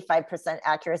taxonomists, 85%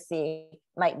 accuracy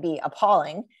might be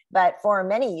appalling, but for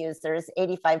many users,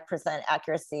 85%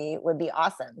 accuracy would be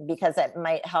awesome because it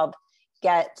might help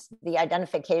get the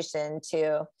identification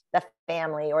to the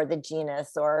family or the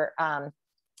genus or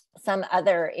some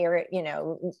other area,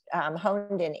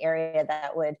 honed in area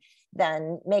that would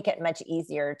then make it much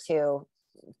easier to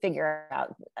figure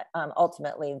out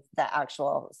ultimately the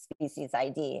actual species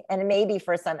ID. And maybe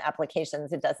for some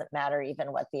applications, it doesn't matter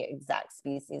even what the exact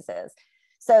species is.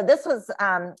 So this was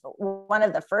one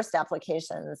of the first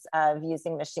applications of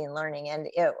using machine learning, and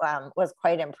it was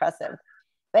quite impressive.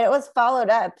 But it was followed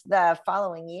up the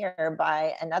following year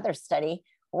by another study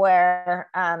where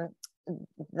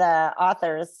the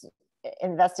authors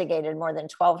investigated more than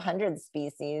 1,200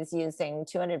 species using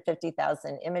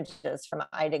 250,000 images from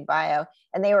iDigBio,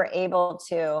 and they were able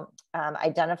to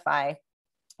identify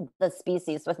the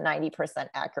species with 90%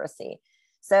 accuracy.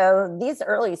 So these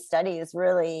early studies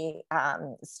really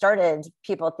started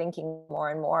people thinking more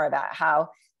and more about how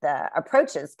the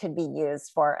approaches could be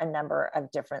used for a number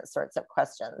of different sorts of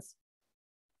questions.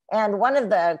 And one of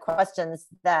the questions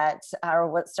that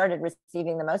what started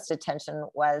receiving the most attention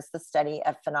was the study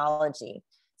of phenology.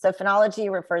 So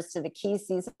phenology refers to the key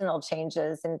seasonal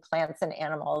changes in plants and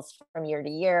animals from year to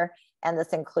year. And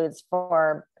this includes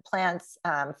for plants,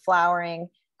 flowering.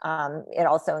 It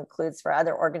also includes for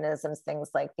other organisms,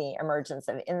 things like the emergence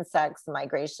of insects,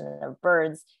 migration of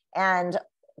birds. And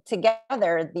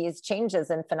together, these changes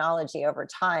in phenology over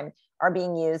time are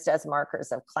being used as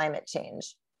markers of climate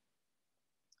change.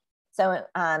 So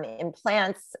in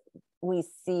plants, we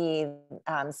see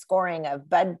scoring of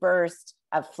bud burst,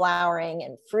 of flowering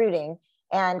and fruiting,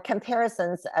 and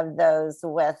comparisons of those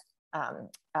with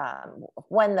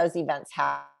when those events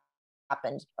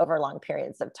happened over long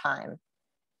periods of time.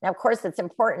 Now, of course, it's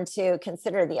important to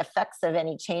consider the effects of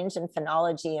any change in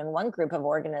phenology in one group of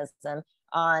organism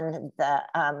on the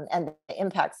and the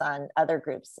impacts on other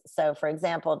groups. So, for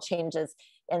example, changes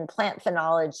in plant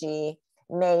phenology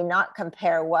may not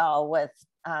compare well with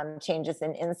changes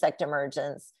in insect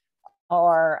emergence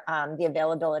or the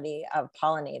availability of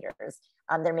pollinators.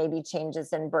 There may be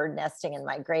changes in bird nesting and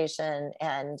migration,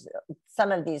 and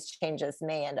some of these changes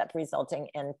may end up resulting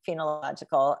in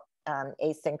phenological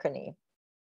asynchrony.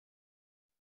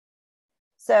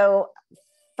 So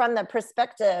from the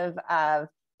perspective of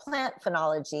plant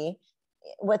phenology,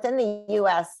 within the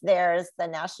US, there's the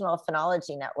National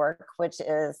Phenology Network, which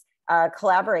is a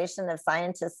collaboration of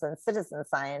scientists and citizen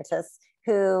scientists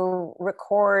who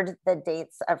record the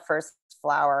dates of first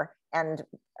flower and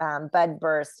bud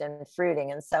burst and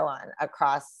fruiting and so on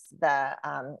across the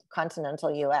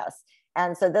continental US.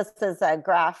 And so this is a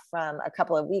graph from a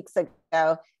couple of weeks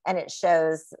ago, and it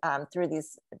shows through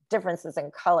these differences in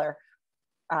color,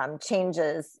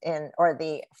 changes in, or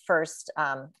the first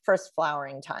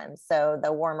flowering time. So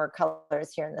the warmer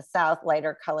colors here in the south,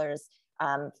 lighter colors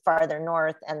farther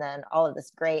north, and then all of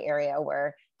this gray area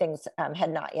where things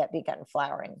had not yet begun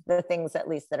flowering, the things at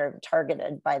least that are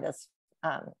targeted by this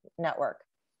network.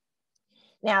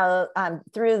 Now,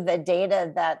 through the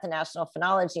data that the National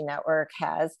Phenology Network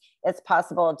has, it's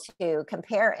possible to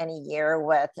compare any year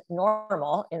with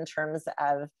normal in terms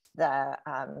of the,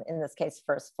 in this case,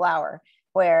 first flower,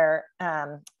 where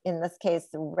in this case,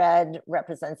 red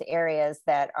represents areas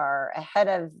that are ahead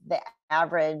of the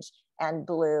average and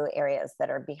blue areas that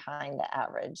are behind the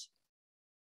average.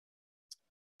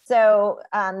 So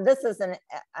this is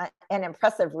an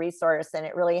impressive resource, and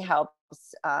it really helps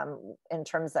in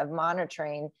terms of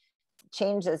monitoring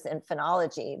changes in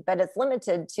phenology, but it's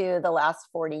limited to the last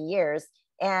 40 years,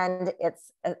 and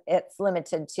it's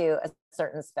limited to a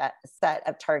certain set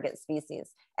of target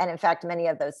species. And in fact, many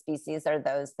of those species are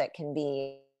those that can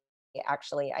be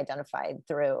actually identified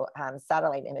through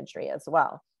satellite imagery as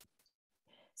well.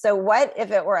 So what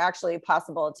if it were actually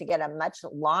possible to get a much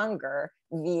longer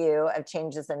view of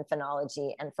changes in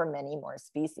phenology and for many more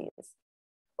species?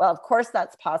 Well, of course,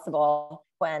 that's possible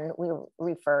when we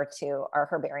refer to our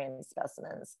herbarium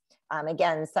specimens.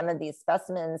 Again, some of these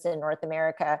specimens in North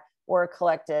America were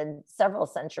collected several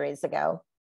centuries ago,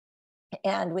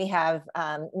 and we have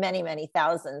many, many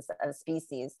thousands of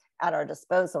species at our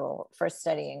disposal for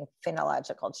studying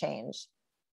phenological change.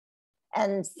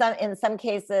 And in some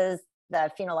cases, the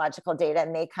phenological data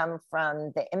may come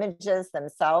from the images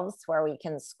themselves, where we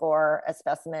can score a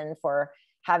specimen for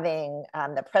having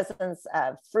the presence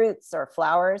of fruits or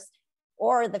flowers,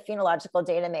 or the phenological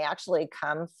data may actually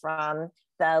come from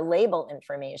the label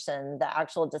information, the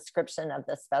actual description of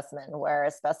the specimen, where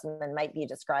a specimen might be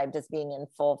described as being in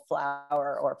full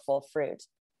flower or full fruit.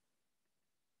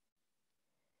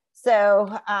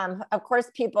 So of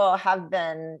course, people have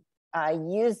been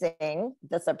using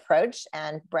this approach,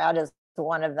 and Brad is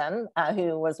one of them,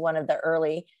 who was one of the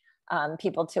early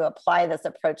people to apply this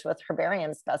approach with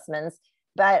herbarium specimens.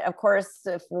 But of course,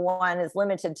 if one is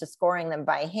limited to scoring them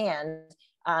by hand,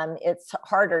 it's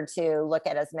harder to look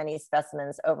at as many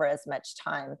specimens over as much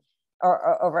time,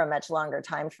 or over a much longer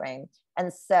time frame.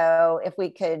 And so if we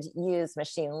could use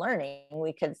machine learning,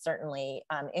 we could certainly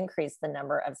increase the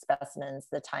number of specimens,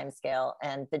 the time scale,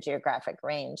 and the geographic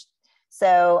range.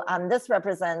 So this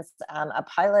represents a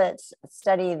pilot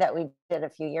study that we did a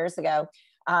few years ago,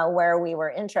 where we were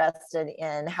interested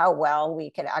in how well we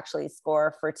could actually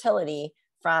score fertility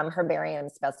from herbarium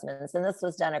specimens. And this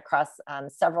was done across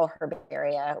several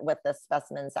herbaria, with the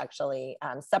specimens actually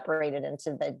separated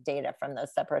into the data from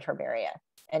those separate herbaria.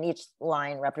 And each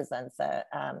line represents a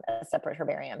separate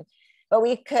herbarium. But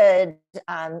we could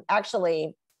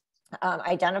actually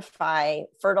identify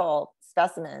fertile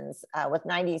specimens with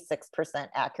 96%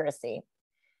 accuracy.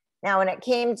 Now, when it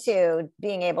came to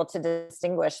being able to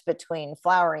distinguish between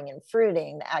flowering and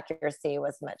fruiting, the accuracy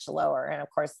was much lower. And of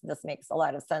course, this makes a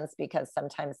lot of sense, because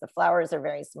sometimes the flowers are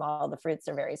very small, the fruits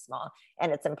are very small,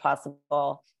 and it's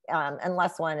impossible,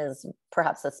 unless one is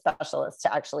perhaps a specialist,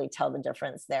 to actually tell the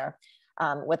difference there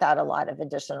without a lot of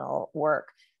additional work.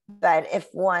 But if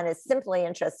one is simply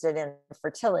interested in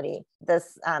fertility,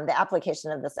 this the application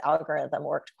of this algorithm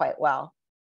worked quite well.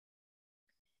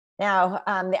 Now,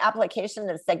 the application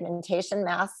of segmentation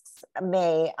masks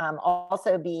may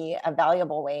also be a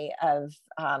valuable way of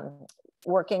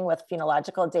working with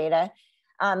phenological data.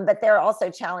 But there are also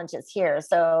challenges here.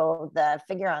 So the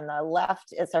figure on the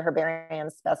left is a herbarium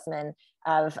specimen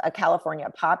of a California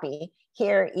poppy.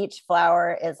 Here, each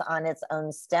flower is on its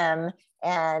own stem,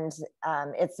 and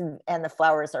the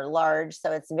flowers are large,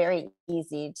 so it's very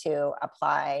easy to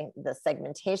apply the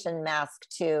segmentation mask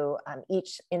to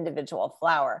each individual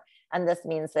flower. And this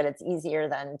means that it's easier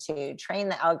then to train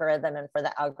the algorithm and for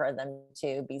the algorithm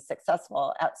to be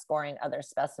successful at scoring other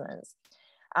specimens.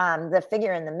 The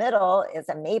figure in the middle is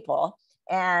a maple,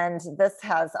 and this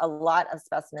has a lot of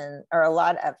specimens or a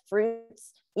lot of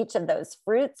fruits. Each of those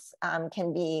fruits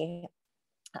can be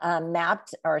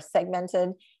mapped or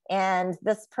segmented, and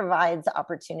this provides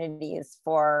opportunities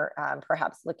for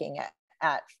perhaps looking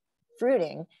at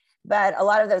fruiting. But a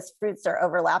lot of those fruits are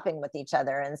overlapping with each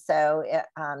other. And so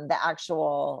the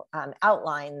actual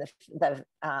outline, the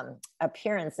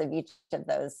appearance of each of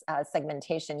those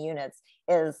segmentation units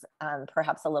is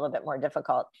perhaps a little bit more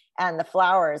difficult. And the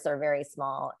flowers are very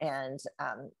small and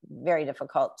very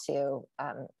difficult to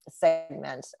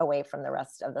segment away from the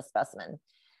rest of the specimen.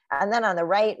 And then on the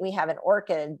right, we have an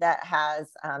orchid that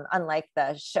has, unlike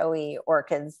the showy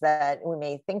orchids that we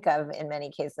may think of in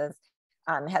many cases,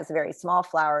 has very small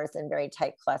flowers and very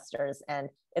tight clusters, and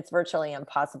it's virtually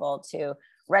impossible to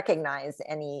recognize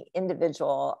any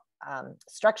individual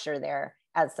structure there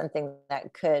as something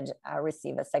that could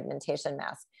receive a segmentation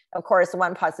mask. Of course,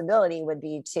 one possibility would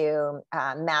be to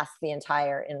mask the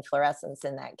entire inflorescence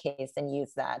in that case and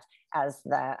use that as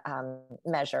the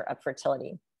measure of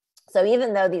fertility. So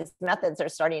even though these methods are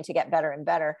starting to get better and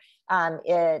better,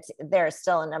 there are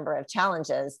still a number of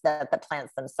challenges that the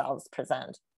plants themselves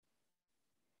present.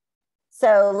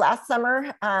 So last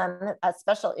summer, a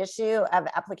special issue of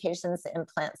Applications in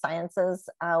Plant Sciences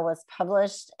was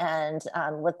published, and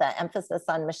with the emphasis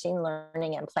on machine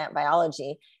learning and plant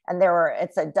biology. And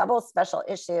it's a double special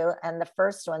issue, and the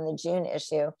first one, the June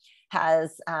issue,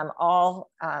 has all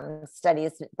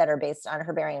studies that are based on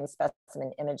herbarium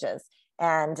specimen images.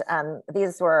 And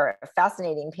these were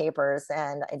fascinating papers,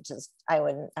 and I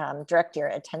would direct your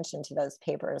attention to those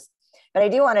papers. But I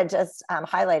do want to just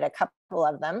highlight a couple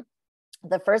of them.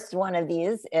 The first one of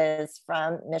these is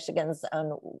from Michigan's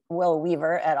own Will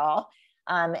Weaver et al.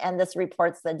 And this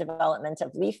reports the development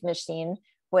of Leaf Machine,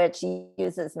 which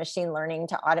uses machine learning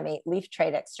to automate leaf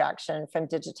trait extraction from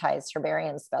digitized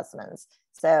herbarium specimens.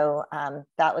 So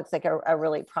that looks like a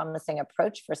really promising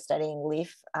approach for studying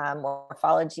leaf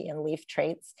morphology and leaf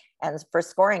traits, and for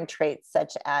scoring traits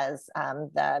such as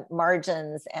the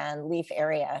margins and leaf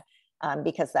area,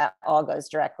 because that all goes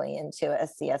directly into a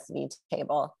CSV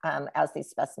table as these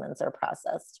specimens are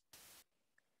processed.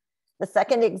 The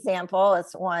second example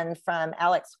is one from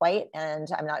Alex White, and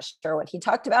I'm not sure what he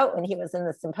talked about when he was in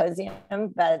the symposium,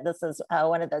 but this is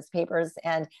one of those papers.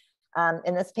 And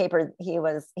in this paper, he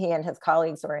and his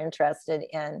colleagues were interested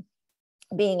in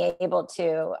being able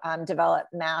to develop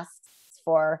masks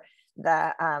for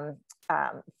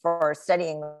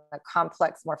studying the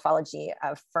complex morphology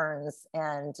of ferns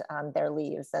and their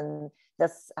leaves. And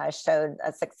this showed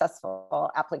a successful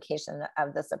application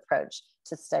of this approach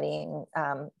to studying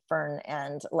fern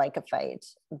and lycophyte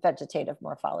vegetative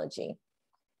morphology.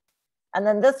 And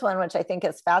then this one, which I think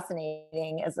is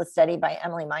fascinating, is a study by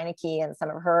Emily Meineke and some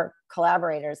of her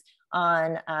collaborators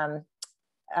on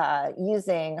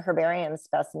using herbarium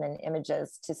specimen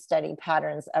images to study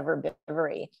patterns of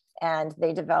herbivory. And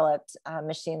they developed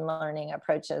machine learning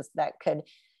approaches that could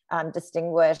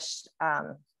distinguish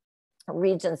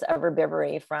regions of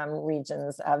herbivory from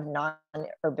regions of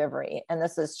non-herbivory. And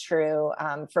this is true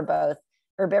for both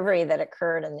herbivory that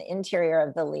occurred in the interior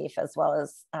of the leaf as well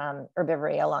as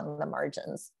herbivory along the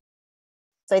margins.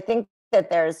 So I think that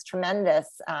there's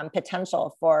tremendous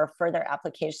potential for further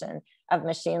application of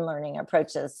machine learning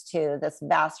approaches to this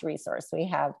vast resource we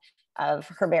have of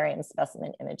herbarium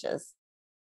specimen images.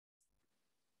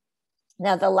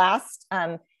 Now, the last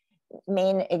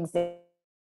main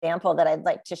example that I'd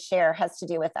like to share has to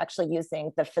do with actually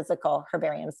using the physical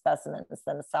herbarium specimens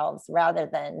themselves rather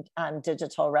than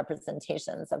digital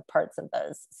representations of parts of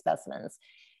those specimens.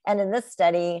 And in this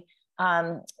study,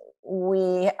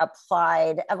 we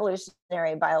applied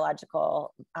evolutionary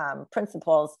biological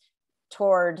principles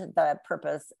toward the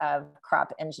purpose of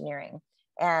crop engineering.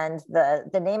 And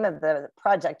the name of the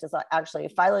project is actually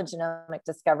Phylogenomic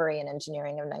Discovery and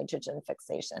Engineering of Nitrogen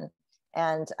Fixation.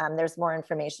 And there's more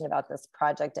information about this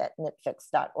project at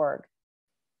nitfix.org.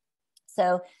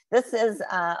 So this is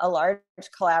a large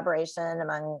collaboration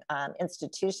among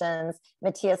institutions.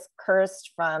 Matthias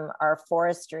Kirst from our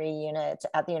forestry unit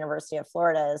at the University of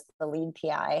Florida is the lead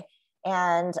PI.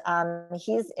 And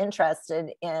he's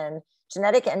interested in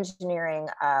genetic engineering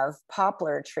of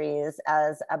poplar trees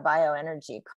as a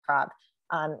bioenergy crop,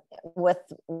 with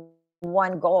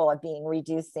one goal of being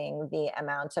reducing the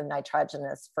amount of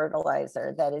nitrogenous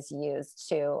fertilizer that is used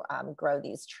to grow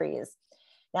these trees.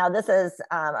 Now, this is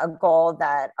a goal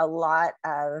that a lot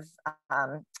of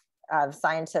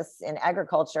scientists in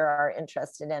agriculture are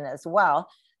interested in as well,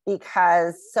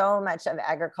 because so much of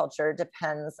agriculture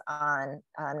depends on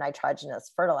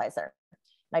nitrogenous fertilizer.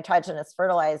 Nitrogenous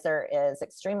fertilizer is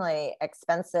extremely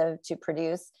expensive to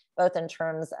produce, both in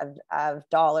terms of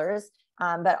dollars,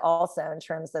 but also in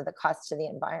terms of the cost to the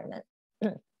environment,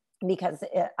 because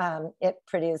it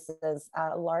produces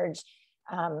a large,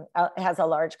 it has a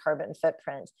large carbon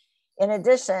footprint. In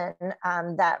addition,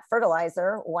 that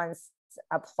fertilizer, once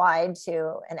applied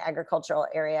to an agricultural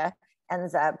area,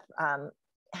 ends up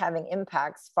having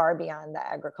impacts far beyond the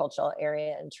agricultural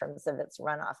area in terms of its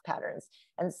runoff patterns.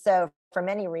 And so for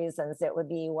many reasons, it would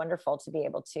be wonderful to be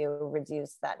able to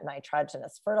reduce that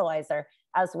nitrogenous fertilizer,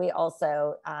 as we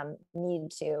also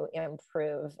need to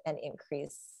improve and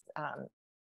increase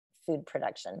food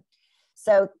production.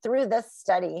 So through this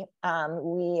study,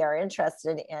 we are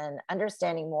interested in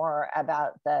understanding more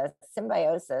about the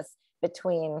symbiosis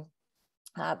between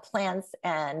plants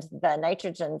and the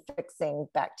nitrogen fixing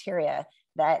bacteria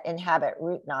that inhabit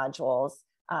root nodules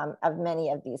of many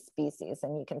of these species.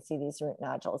 And you can see these root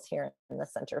nodules here in the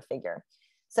center figure.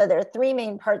 So there are three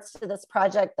main parts to this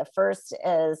project. The first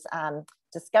is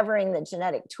discovering the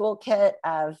genetic toolkit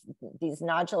of these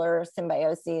nodular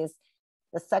symbioses.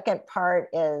 The second part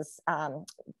is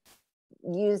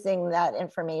using that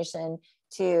information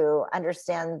to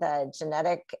understand the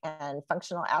genetic and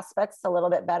functional aspects a little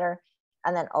bit better,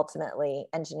 and then ultimately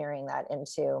engineering that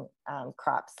into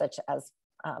crops such as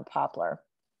poplar.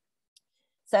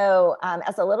 So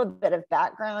as a little bit of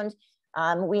background,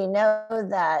 we know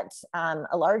that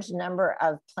a large number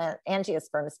of plant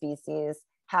angiosperm species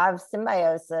have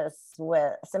symbiosis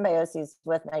symbioses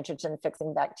with nitrogen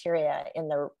fixing bacteria in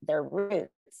their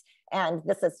roots. And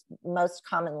this is most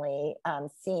commonly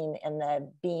seen in the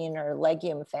bean or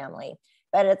legume family,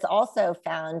 but it's also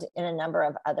found in a number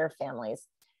of other families.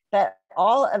 But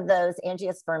all of those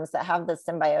angiosperms that have the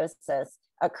symbiosis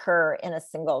occur in a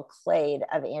single clade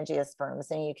of angiosperms.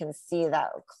 And you can see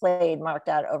that clade marked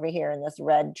out over here in this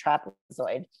red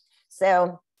trapezoid.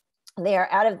 So they are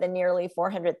out of the nearly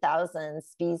 400,000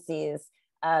 species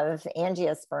of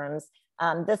angiosperms.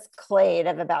 This clade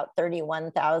of about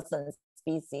 31,000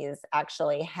 species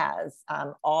actually has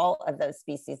all of those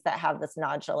species that have this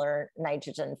nodular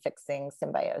nitrogen fixing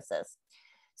symbiosis.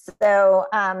 So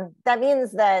that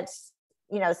means that,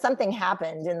 you know, something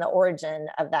happened in the origin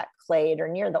of that clade, or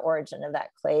near the origin of that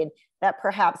clade, that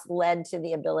perhaps led to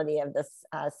the ability of this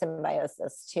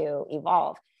symbiosis to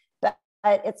evolve. But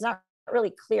it's not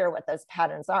really clear what those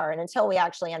patterns are. And until we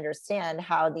actually understand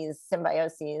how these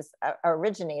symbioses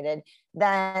originated,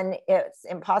 then it's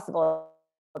impossible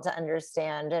to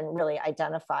understand and really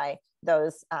identify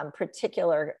those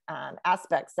particular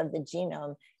aspects of the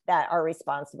genome that are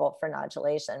responsible for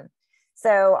nodulation.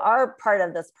 So our part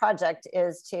of this project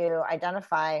is to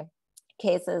identify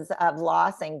cases of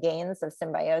loss and gains of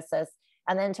symbiosis,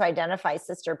 and then to identify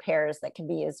sister pairs that can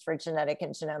be used for genetic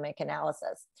and genomic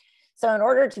analysis. So in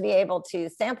order to be able to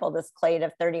sample this clade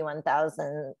of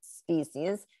 31,000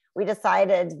 species, we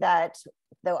decided that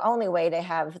the only way to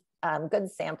have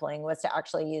good sampling was to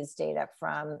actually use data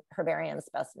from herbarium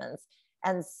specimens.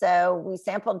 And so we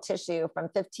sampled tissue from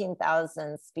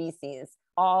 15,000 species,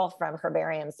 all from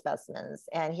herbarium specimens.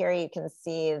 And here you can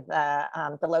see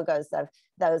the logos of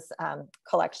those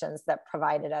collections that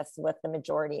provided us with the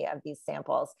majority of these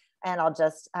samples. And I'll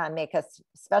just make a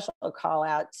special call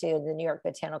out to the New York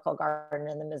Botanical Garden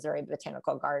and the Missouri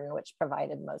Botanical Garden, which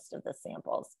provided most of the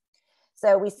samples.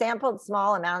 So we sampled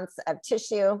small amounts of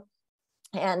tissue,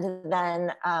 and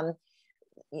then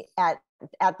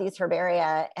at these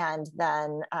herbaria, and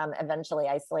then eventually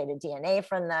isolated DNA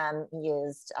from them,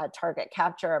 used a target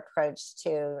capture approach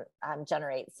to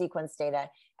generate sequence data.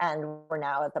 And we're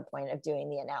now at the point of doing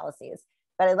the analyses.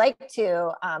 But I'd like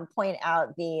to point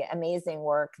out the amazing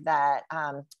work that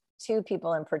two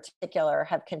people in particular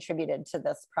have contributed to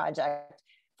this project.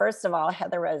 First of all,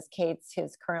 Heather Rose Cates,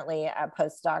 who's currently a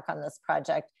postdoc on this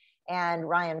project, and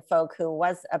Ryan Folk, who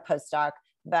was a postdoc,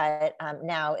 but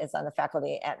now is on the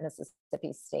faculty at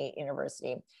Mississippi State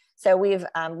University. So we've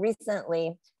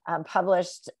recently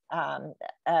published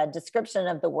a description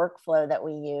of the workflow that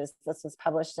we use. This was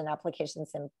published in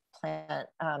Applications in Plant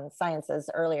Sciences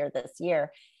earlier this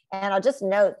year. And I'll just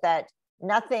note that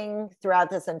nothing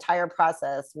throughout this entire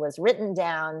process was written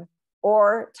down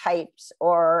or typed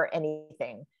or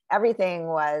anything. everything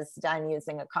was done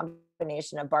using a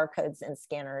combination of barcodes and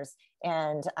scanners.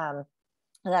 And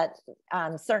that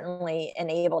certainly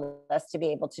enabled us to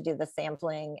be able to do the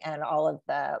sampling and all of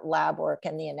the lab work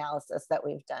and the analysis that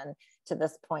we've done to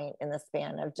this point in the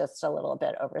span of just a little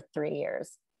bit over 3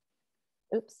 years.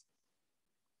 Oops.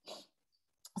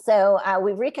 So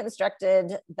we've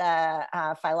reconstructed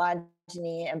the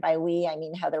phylogeny, and by we, I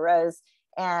mean Heather Rose.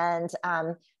 And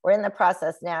we're in the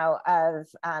process now of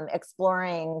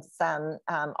exploring some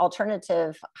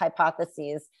alternative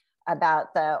hypotheses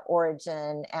about the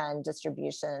origin and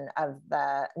distribution of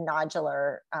the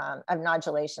nodulation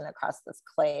across this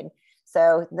clade.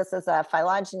 So this is a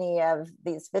phylogeny of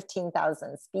these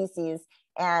 15,000 species,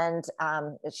 and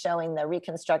it's showing the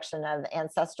reconstruction of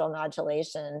ancestral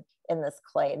nodulation in this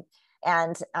clade.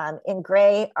 And in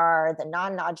gray are the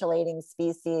non-nodulating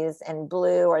species, and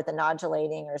blue are the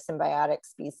nodulating or symbiotic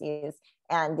species.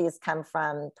 And these come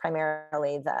from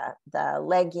primarily the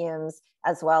legumes,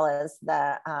 as well as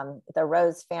the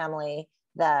rose family,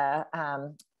 the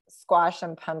squash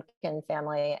and pumpkin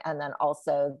family, and then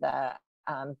also the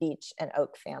beech and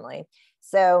oak family.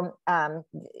 So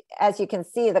as you can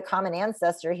see, the common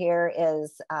ancestor here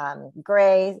is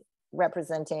gray,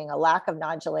 representing a lack of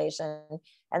nodulation.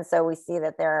 And so we see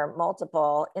that there are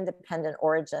multiple independent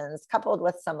origins coupled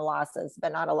with some losses,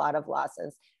 but not a lot of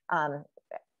losses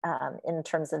in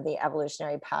terms of the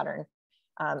evolutionary pattern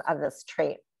of this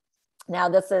trait. Now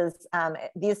this is,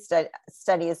 these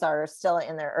studies are still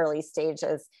in their early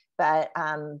stages, but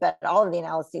all of the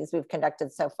analyses we've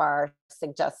conducted so far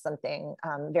suggest something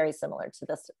very similar to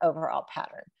this overall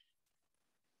pattern.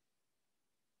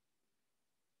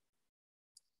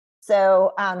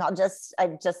 So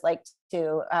I'd just like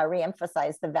to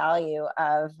reemphasize the value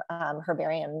of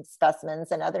herbarium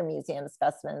specimens and other museum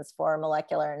specimens for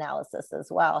molecular analysis as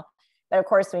well. But of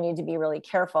course, we need to be really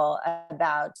careful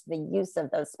about the use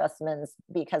of those specimens,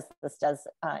 because this does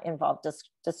involve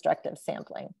destructive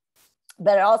sampling.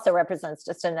 But it also represents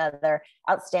just another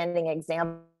outstanding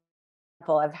example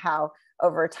of how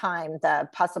over time the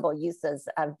possible uses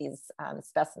of these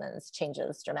specimens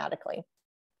changes dramatically.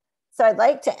 So I'd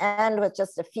like to end with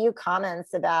just a few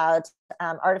comments about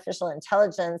artificial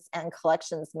intelligence and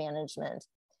collections management.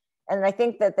 And I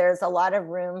think that there's a lot of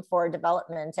room for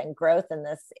development and growth in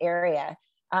this area.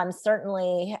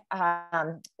 Certainly,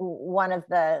 one of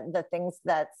the things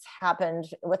that's happened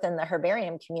within the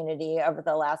herbarium community over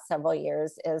the last several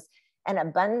years is an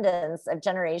abundance of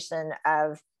generation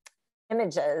of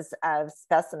images of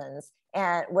specimens,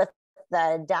 and with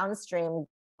the downstream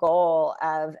goal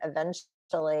of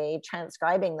eventually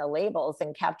transcribing the labels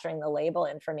and capturing the label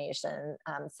information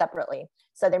separately.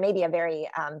 So there may be a very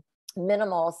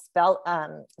minimal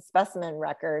specimen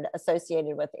record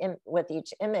associated with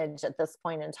each image at this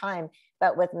point in time,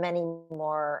 but with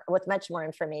much more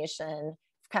information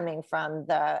coming from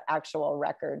the actual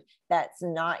record that's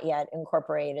not yet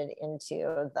incorporated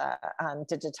into the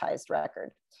digitized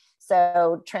record.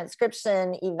 So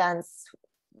transcription events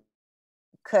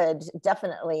could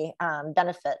definitely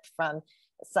benefit from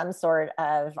some sort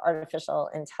of artificial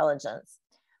intelligence.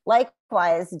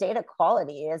 Likewise, data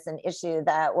quality is an issue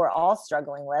that we're all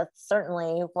struggling with.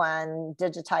 Certainly when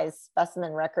digitized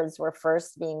specimen records were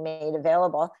first being made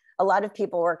available, a lot of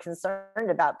people were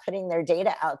concerned about putting their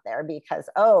data out there because,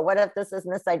 oh, what if this is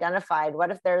misidentified?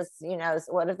 What if there's,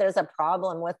 what if there's a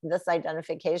problem with this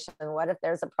identification? What if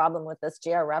there's a problem with this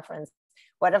georeference?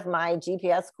 What if my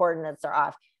GPS coordinates are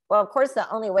off? Well, of course, the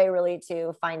only way really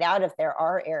to find out if there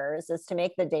are errors is to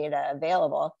make the data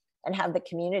available and have the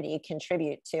community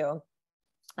contribute to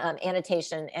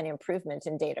annotation and improvement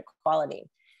in data quality.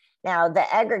 Now, the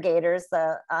aggregators,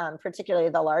 particularly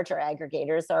the larger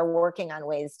aggregators, are working on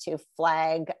ways to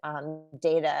flag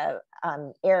data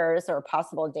errors or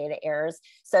possible data errors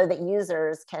so that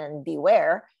users can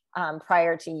beware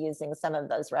prior to using some of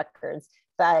those records.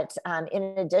 But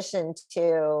in addition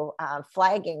to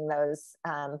flagging those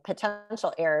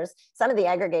potential errors, some of the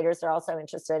aggregators are also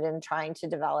interested in trying to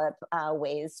develop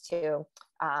ways to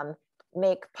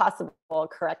make possible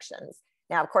corrections.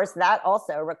 Now, of course, that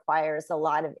also requires a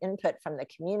lot of input from the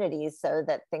community so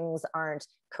that things aren't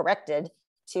corrected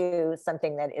to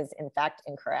something that is in fact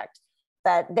incorrect.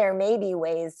 But there may be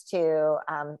ways to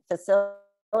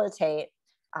facilitate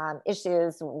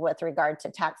issues with regard to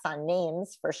taxon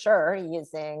names, for sure,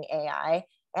 using AI.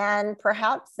 And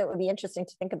perhaps it would be interesting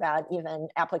to think about even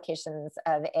applications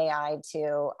of AI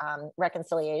to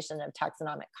reconciliation of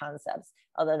taxonomic concepts,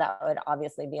 although that would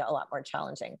obviously be a lot more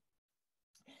challenging.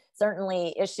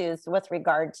 Certainly issues with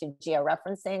regard to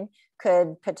georeferencing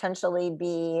could potentially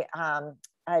be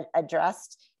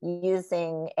addressed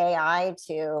using AI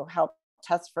to help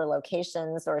test for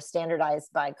locations or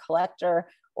standardized by collector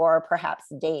or perhaps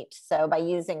date. So by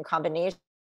using combinations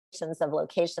of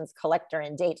locations, collector,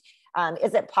 and date,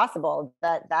 is it possible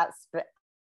that that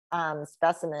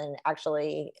specimen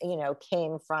actually,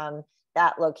 came from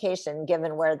that location,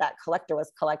 given where that collector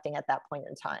was collecting at that point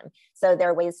in time? So there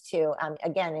are ways to,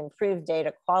 again, improve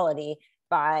data quality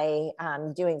by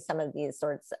doing some of these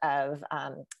sorts of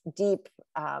deep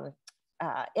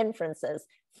inferences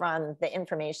from the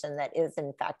information that is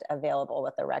in fact available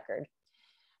with the record.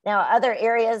 Now, other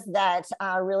areas that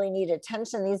really need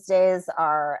attention these days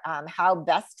are how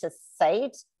best to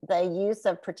cite the use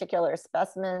of particular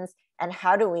specimens and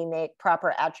how do we make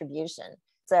proper attribution.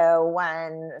 So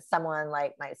when someone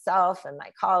like myself and my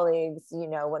colleagues,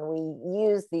 when we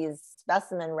use these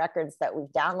specimen records that we've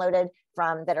downloaded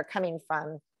from, that are coming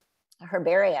from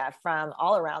herbaria from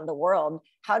all around the world,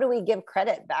 how do we give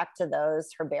credit back to those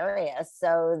herbaria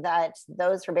so that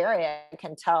those herbaria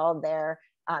can tell their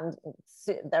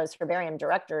those herbarium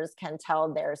directors can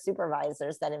tell their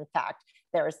supervisors that in fact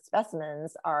their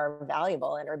specimens are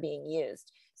valuable and are being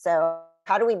used? So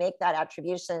how do we make that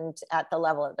attribution at the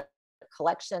level of the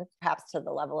collection, perhaps to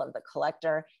the level of the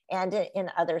collector, and in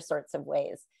other sorts of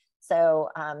ways? So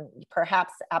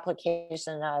perhaps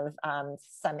application of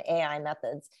some AI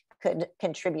methods could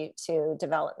contribute to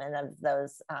development of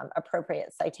those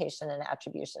appropriate citation and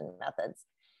attribution methods.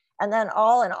 And then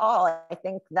all in all, I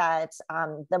think that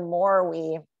the more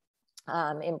we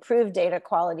improve data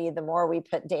quality, the more we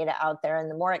put data out there,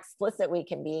 and the more explicit we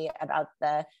can be about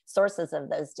the sources of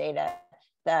those data,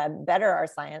 the better our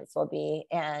science will be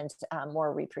and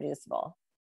more reproducible.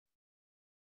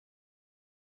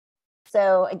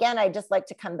 So again, I'd just like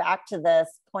to come back to this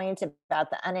point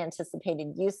about the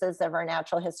unanticipated uses of our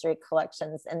natural history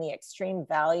collections and the extreme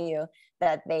value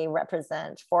that they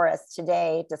represent for us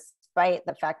today, despite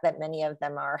the fact that many of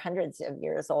them are hundreds of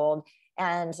years old,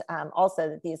 and also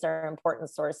that these are important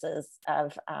sources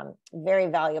of very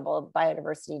valuable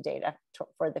biodiversity data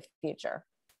for the future.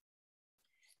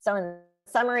 So in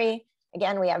summary,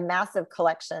 again, we have massive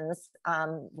collections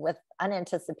with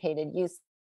unanticipated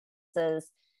uses.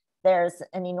 There's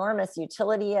an enormous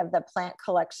utility of the plant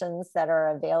collections that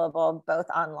are available both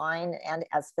online and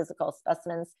as physical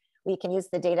specimens. We can use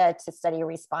the data to study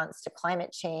response to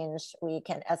climate change. We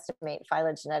can estimate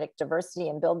phylogenetic diversity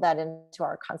and build that into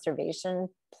our conservation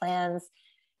plans.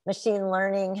 Machine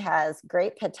learning has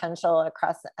great potential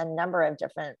across a number of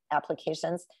different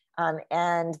applications.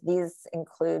 And these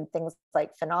include things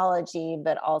like phenology,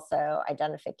 but also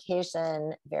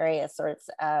identification, various sorts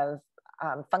of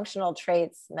functional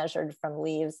traits measured from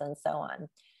leaves and so on.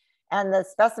 And the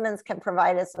specimens can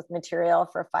provide us with material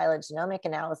for phylogenomic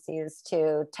analyses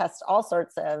to test all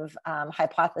sorts of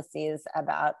hypotheses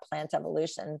about plant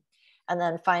evolution. And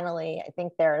then finally, I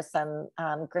think there are some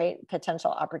great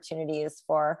potential opportunities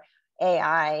for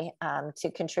AI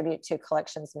to contribute to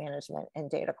collections management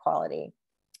and data quality.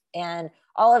 And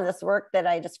all of this work that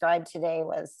I described today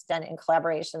was done in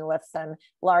collaboration with some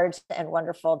large and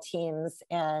wonderful teams,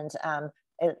 and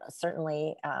it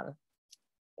certainly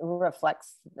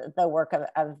reflects the work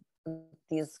of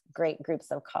these great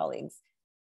groups of colleagues.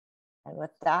 And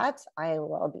with that, I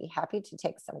will be happy to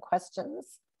take some questions.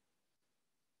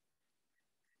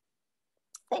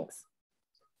 Thanks.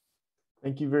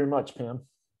 Thank you very much, Pam.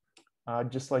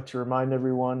 I'd just like to remind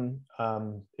everyone,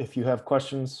 if you have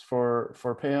questions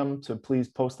for Pam, to please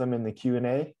post them in the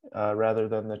Q&A rather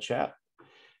than the chat.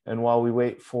 And while we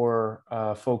wait for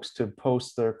folks to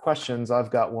post their questions,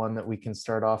 I've got one that we can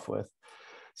start off with.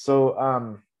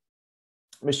 So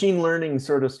machine learning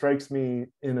sort of strikes me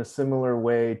in a similar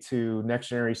way to next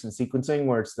generation sequencing,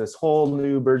 where it's this whole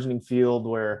new burgeoning field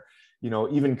where,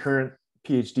 even current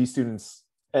PhD students,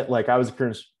 like I was a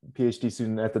current PhD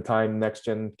student at the time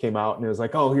NextGen came out, and it was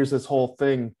like, oh, here's this whole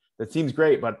thing that seems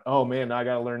great, but oh man, I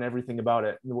got to learn everything about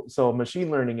it. So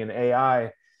machine learning and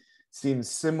AI seems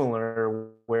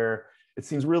similar, where it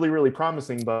seems really, really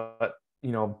promising, but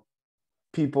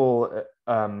people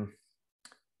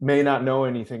may not know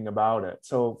anything about it.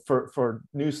 So for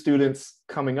new students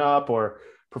coming up or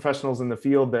professionals in the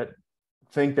field that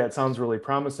think that sounds really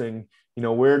promising,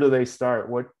 where do they start?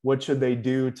 What should they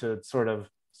do to sort of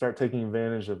start taking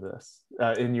advantage of this,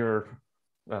 in your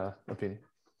opinion?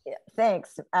 Yeah,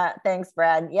 thanks. Thanks,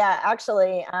 Brad. Yeah,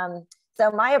 actually, so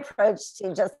my approach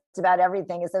to just about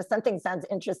everything is if something sounds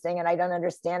interesting and I don't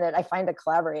understand it, I find a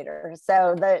collaborator.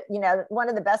 So one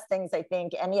of the best things I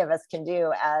think any of us can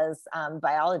do as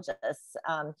biologists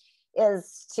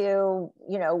is to,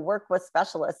 work with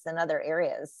specialists in other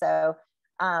areas. So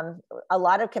a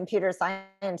lot of computer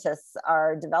scientists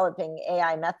are developing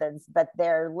AI methods, but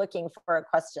they're looking for a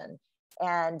question.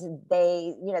 and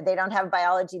they, they don't have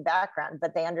biology background,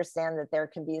 but they understand that there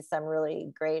can be some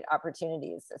really great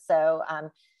opportunities. So,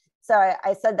 so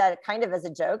I said that kind of as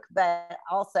a joke, but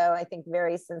also I think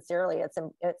very sincerely,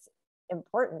 it's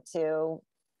important to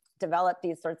develop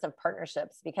these sorts of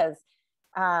partnerships because,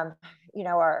 our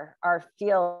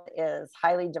field is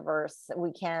highly diverse.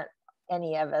 We can't,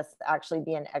 any of us, actually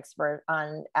be an expert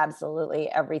on absolutely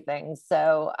everything.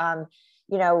 So,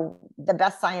 the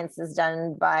best science is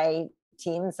done by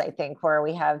teams, I think, where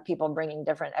we have people bringing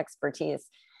different expertise.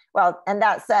 Well, and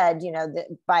that said,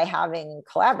 by having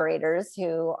collaborators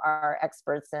who are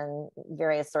experts in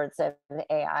various sorts of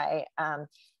AI,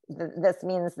 this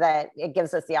means that it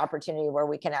gives us the opportunity where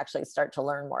we can actually start to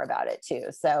learn more about it too.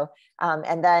 So,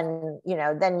 and then,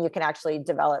 then you can actually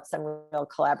develop some real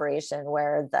collaboration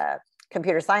where the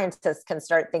computer scientists can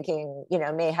start thinking,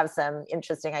 may have some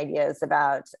interesting ideas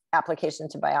about application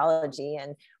to biology,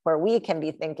 and where we can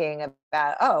be thinking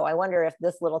about, oh, I wonder if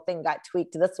this little thing got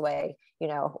tweaked this way,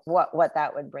 what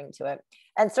that would bring to it.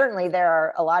 And certainly there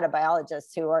are a lot of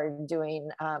biologists who are doing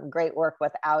great work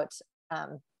without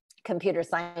computer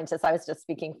scientists. I was just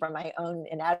speaking from my own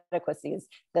inadequacies,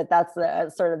 that's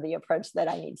the sort of the approach that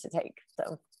I need to take.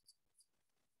 So.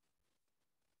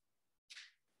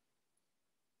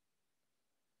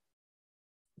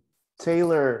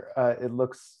 Taylor, it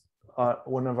looks,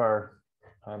 one of our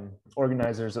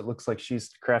organizers, it looks like she's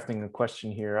crafting a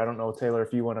question here. I don't know, Taylor,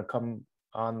 if you want to come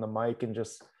on the mic and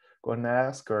just go ahead and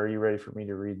ask, or are you ready for me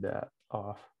to read that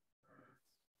off?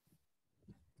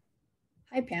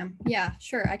 Hi, Pam. Yeah,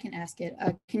 sure, I can ask it.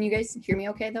 Can you guys hear me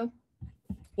okay, though?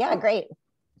 Yeah, great.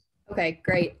 Okay,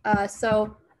 great.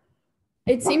 So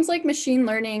it seems like machine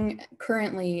learning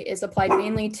currently is applied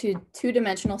mainly to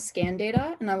two-dimensional scan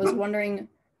data, and I was wondering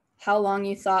how long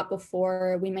you thought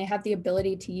before we may have the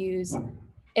ability to use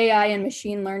AI and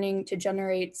machine learning to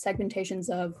generate segmentations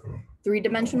of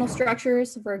three-dimensional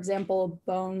structures, for example,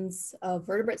 bones of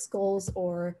vertebrate skulls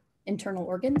or internal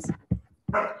organs?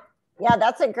 Yeah,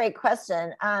 that's a great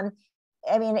question.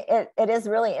 I mean, it is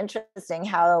really interesting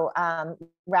how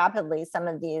rapidly some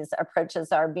of these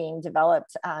approaches are being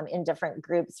developed in different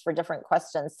groups for different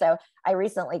questions. So I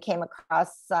recently came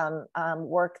across some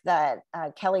work that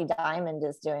Kelly Diamond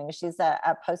is doing. She's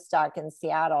a postdoc in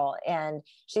Seattle, and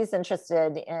she's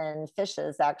interested in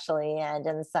fishes, actually, and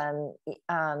in some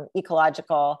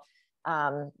ecological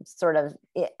sort of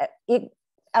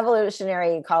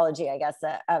evolutionary ecology, I guess,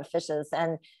 of fishes.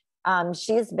 And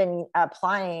she's been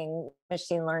applying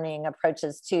machine learning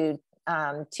approaches to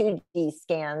 2D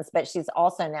scans, but she's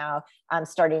also now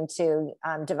starting to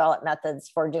develop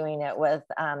methods for doing it with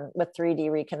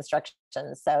 3D reconstruction.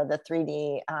 So the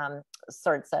 3D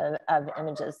sorts of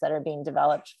images that are being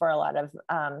developed for a lot of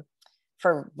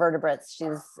for vertebrates,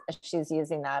 she's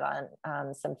using that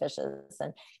on some fishes,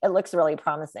 and it looks really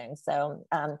promising. So,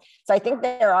 so I think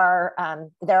there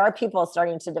are people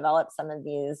starting to develop some of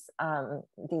these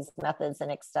methods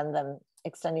and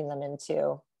extending them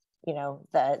into,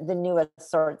 the newest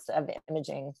sorts of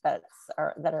imaging that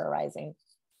are arising.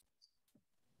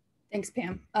 Thanks,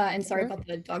 Pam. And sorry about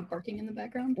the dog barking in the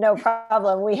background. No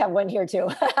problem. We have one here too.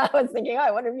 I was thinking, oh, I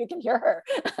wonder if you can hear her.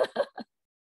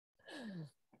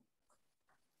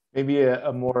 Maybe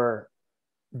a more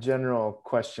general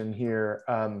question here.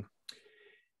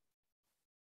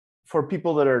 For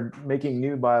people that are making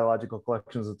new biological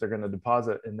collections that they're going to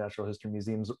deposit in natural history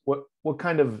museums, what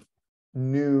kind of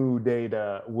new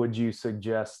data would you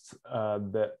suggest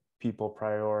that people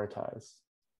prioritize?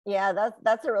 Yeah,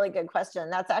 that's a really good question.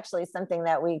 That's actually something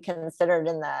that we considered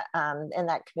in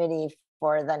that committee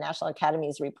for the National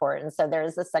Academy's report. And so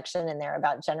there's a section in there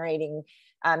about generating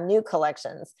new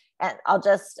collections. And I'll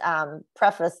just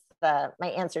preface my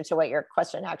answer to what your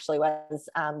question actually was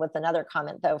with another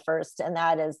comment though first, and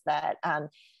that is that,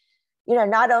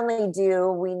 not only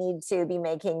do we need to be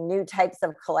making new types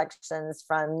of collections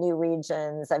from new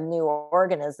regions of new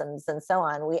organisms and so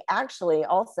on, we actually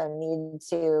also need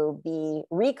to be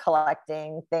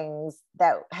recollecting things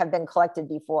that have been collected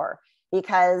before.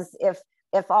 Because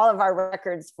if all of our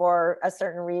records for a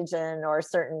certain region or a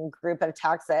certain group of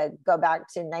taxa go back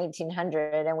to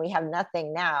 1900 and we have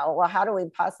nothing now, well, how do we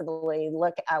possibly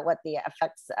look at what the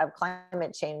effects of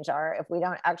climate change are if we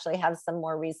don't actually have some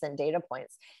more recent data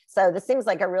points? So this seems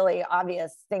like a really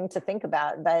obvious thing to think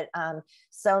about, but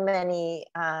so many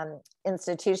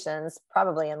institutions,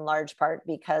 probably in large part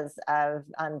because of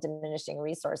diminishing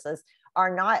resources,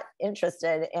 are not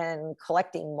interested in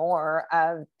collecting more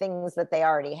of things that they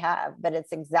already have, but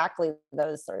it's exactly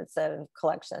those sorts of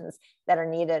collections that are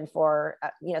needed for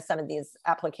some of these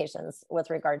applications with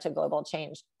regard to global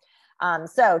change.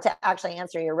 So to actually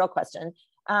answer your real question,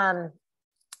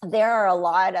 there are a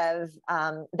lot of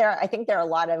I think there are a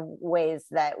lot of ways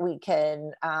that we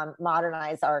can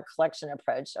modernize our collection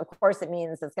approach. Of course, it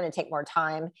means it's going to take more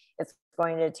time. It's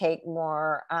going to take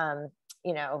more,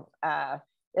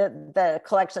 the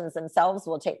collections themselves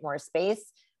will take more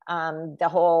space. The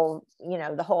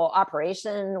whole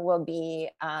operation will be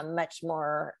much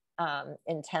more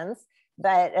intense.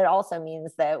 But it also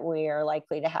means that we are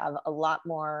likely to have a lot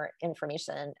more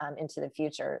information into the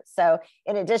future. So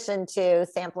in addition to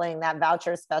sampling that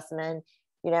voucher specimen,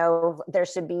 there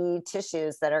should be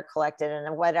tissues that are collected,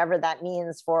 and whatever that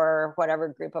means for whatever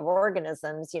group of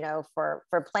organisms.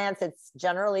 For plants, it's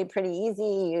generally pretty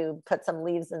easy. You put some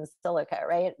leaves in silica,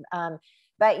 right?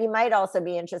 But you might also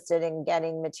be interested in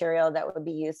getting material that would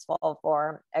be useful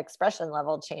for expression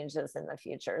level changes in the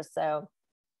future. So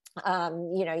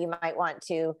you might want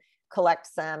to collect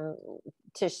some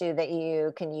tissue that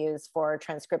you can use for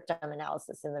transcriptome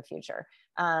analysis in the future.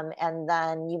 And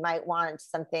then you might want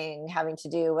something having to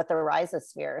do with the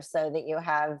rhizosphere, so that you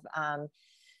have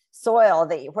soil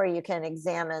where you can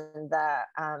examine the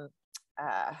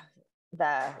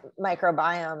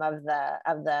microbiome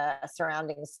of the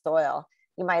surrounding soil.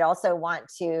 You might also want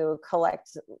to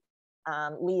collect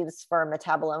leaves for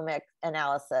metabolomic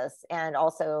analysis, and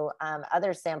also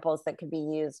other samples that could be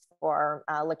used for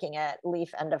looking at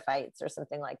leaf endophytes or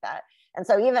something like that. And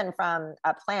so even from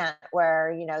a plant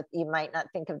where you might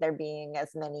not think of there being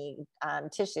as many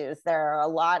tissues, there are a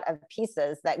lot of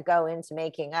pieces that go into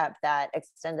making up that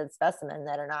extended specimen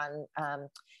that are not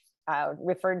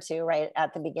referred to right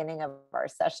at the beginning of our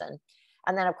session.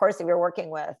 And then of course, if you're working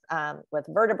with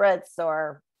vertebrates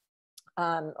or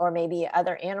maybe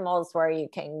other animals where you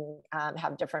can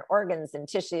have different organs and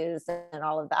tissues and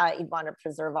all of that, you'd want to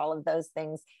preserve all of those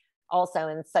things also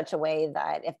in such a way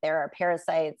that if there are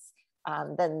parasites,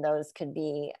 then those could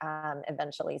be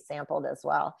eventually sampled as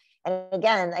well. And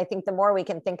again, I think the more we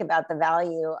can think about the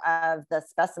value of the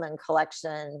specimen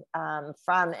collection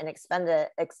from an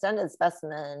extended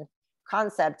specimen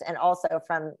concept, and also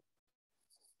from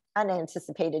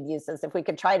unanticipated uses, if we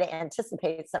could try to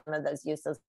anticipate some of those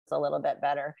uses a little bit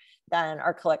better, then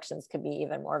our collections could be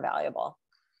even more valuable.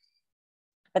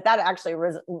 But that actually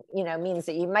means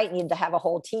that you might need to have a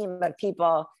whole team of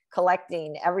people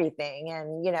collecting everything.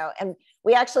 And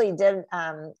we actually did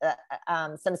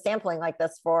some sampling like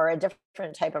this for a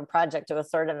different type of project. It was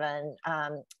sort of an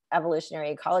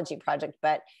evolutionary ecology project,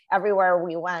 but everywhere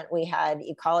we went, we had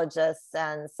ecologists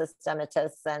and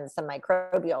systematists and some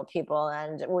microbial people,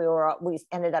 and we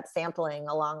ended up sampling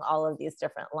along all of these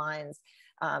different lines.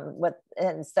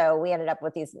 And so we ended up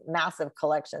with these massive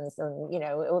collections, and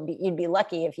you'd be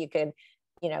lucky if you could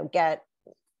get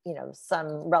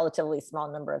some relatively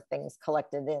small number of things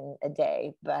collected in a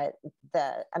day, but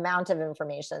the amount of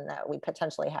information that we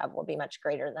potentially have will be much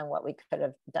greater than what we could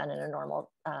have done in a normal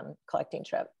collecting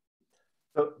trip.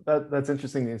 So that's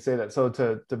interesting you say that. So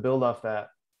to build off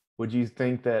that, would you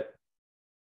think that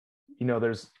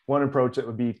there's one approach that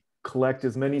would be collect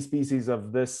as many species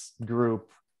of this group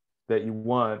that you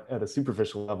want at a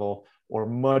superficial level, or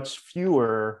much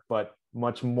fewer but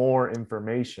much more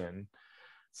information?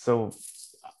 So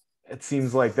it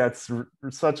seems like that's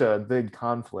such a big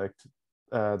conflict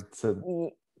to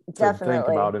think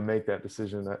about and make that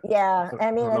decision. And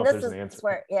this is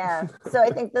where, so I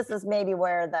think this is maybe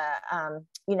where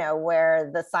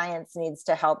where the science needs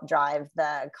to help drive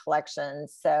the collection.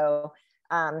 So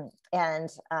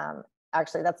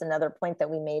actually, that's another point that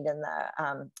we made in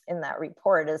that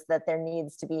report, is that there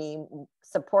needs to be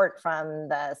support from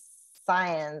the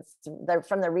science,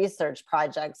 from the research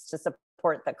projects to support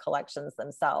the collections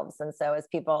themselves. And so as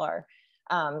people are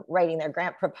writing their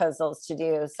grant proposals to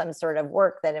do some sort of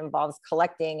work that involves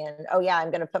collecting, and I'm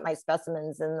going to put my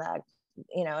specimens in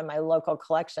in my local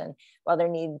collection, well, there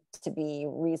need to be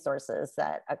resources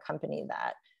that accompany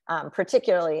that.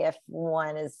 Particularly if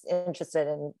one is interested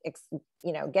in,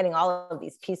 getting all of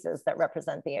these pieces that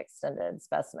represent the extended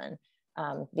specimen,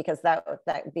 because that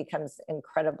becomes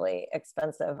incredibly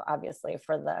expensive, obviously,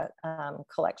 for the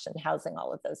collection housing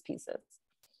all of those pieces.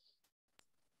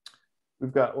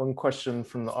 We've got one question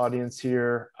from the audience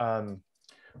here.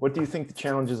 What do you think the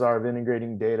challenges are of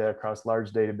integrating data across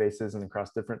large databases and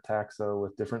across different taxa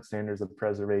with different standards of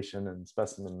preservation and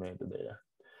specimen metadata?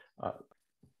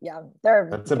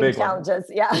 There are big challenges.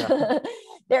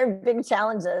 There are big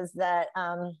challenges that,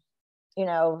 I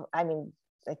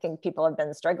think people have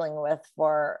been struggling with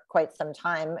for quite some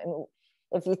time. And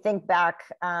if you think back,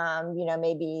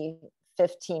 maybe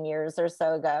 15 years or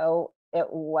so ago, it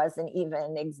wasn't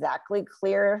even exactly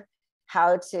clear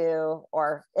how to,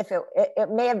 or if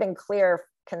it may have been clear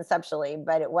conceptually,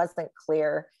 but it wasn't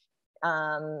clear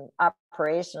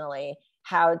operationally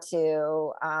how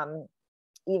to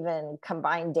even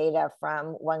combine data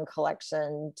from one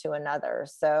collection to another.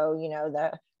 So, you know,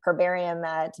 the herbarium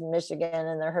at Michigan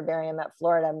and the herbarium at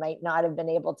Florida might not have been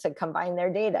able to combine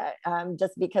their data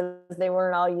just because they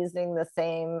weren't all using the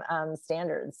same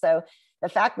standards. So the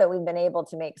fact that we've been able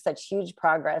to make such huge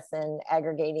progress in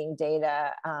aggregating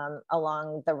data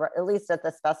along the, at least at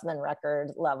the specimen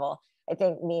record level, I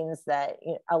think means that,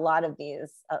 you know, a lot of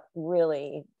these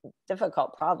really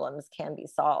difficult problems can be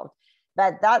solved.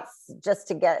 But that's just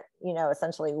to get, you know,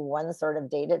 essentially one sort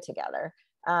of data together.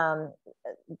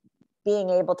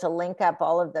 Being able to link up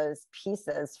all of those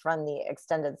pieces from the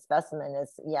extended specimen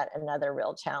is yet another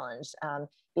real challenge.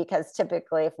 Because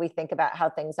typically, if we think about how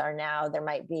things are now, there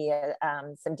might be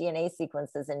some DNA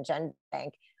sequences in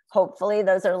GenBank. Hopefully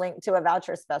those are linked to a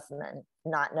voucher specimen,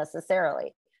 not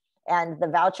necessarily. And the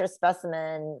voucher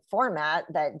specimen format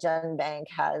that GenBank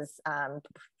has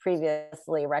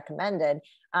previously recommended,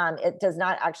 it does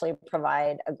not actually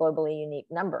provide a globally unique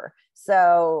number.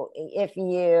 So if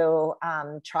you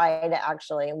try to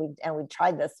actually, and we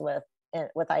tried this with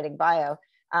IDIG Bio,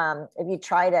 if you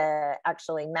try to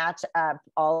actually match up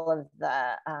all of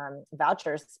the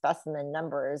voucher specimen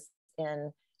numbers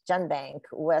in GenBank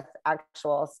with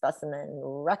actual specimen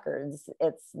records,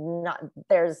 it's not,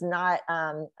 there's not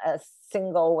a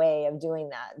single way of doing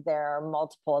that. There are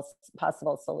multiple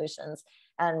possible solutions.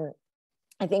 And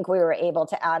I think we were able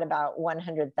to add about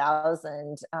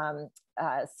 100,000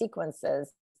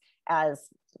 sequences as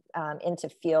into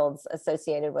fields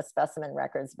associated with specimen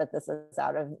records, but this is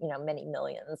out of, you know, many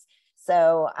millions.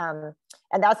 So,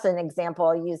 and that's an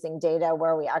example using data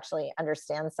where we actually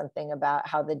understand something about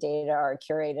how the data are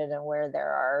curated and where there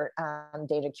are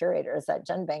data curators at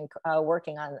GenBank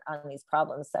working on these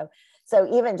problems.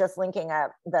 So even just linking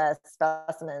up the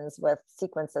specimens with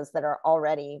sequences that are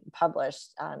already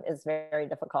published is very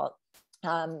difficult.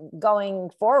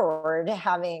 Going forward,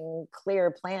 having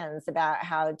clear plans about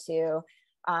how to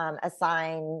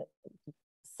assign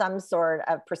some sort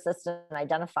of persistent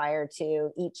identifier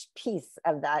to each piece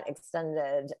of that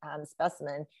extended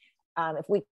specimen. If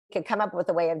we could come up with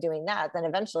a way of doing that, then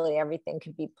eventually everything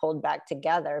could be pulled back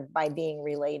together by being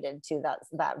related to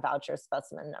that voucher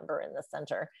specimen number in the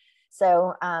center.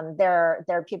 So there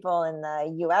are people in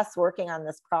the US working on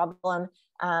this problem,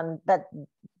 but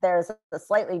there's a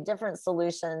slightly different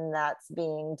solution that's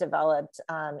being developed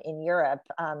in Europe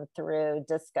through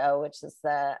DISCO, which is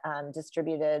the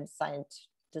distributed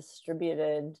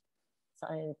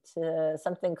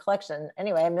something collection.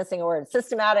 Anyway, I'm missing a word.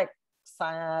 Systematic,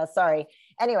 sorry.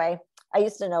 Anyway, I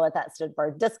used to know what that stood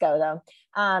for, DISCO though.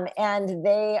 And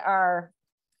they are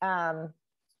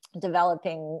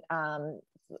developing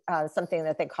something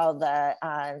that they call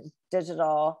the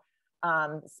digital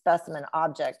specimen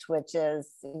object, which is,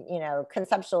 you know,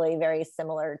 conceptually very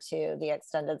similar to the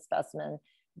extended specimen,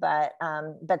 but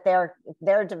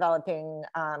they're developing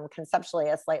conceptually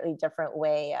a slightly different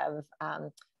way of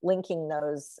linking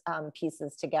those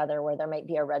pieces together, where there might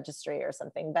be a registry or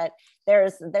something. But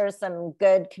there's some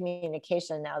good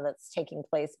communication now that's taking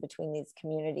place between these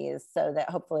communities, so that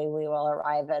hopefully we will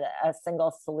arrive at a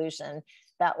single solution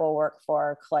that will work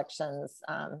for collections,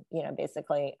 you know,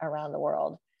 basically around the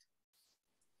world.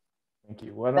 Thank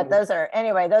you. But those are,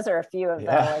 anyway, those are a few of the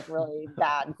like really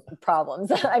bad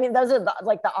problems. I mean, those are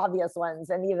like the obvious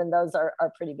ones, and even those are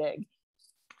pretty big.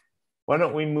 Why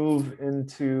don't we move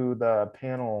into the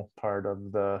panel part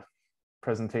of the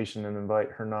presentation and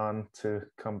invite Hernan to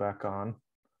come back on.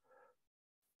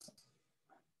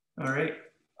 All right.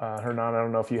 Hernan, I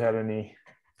don't know if you had any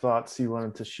thoughts you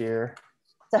wanted to share.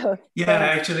 So yeah,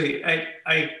 actually,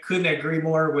 I couldn't agree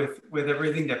more with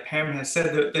everything that Pam has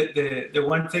said. The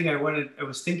one thing I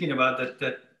was thinking about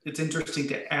that it's interesting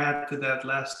to add to that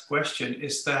last question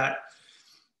is that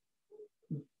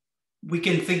we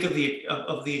can think of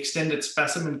the extended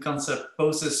specimen concept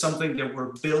both as something that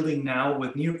we're building now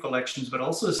with new collections, but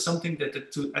also as something that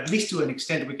at least to an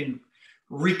extent we can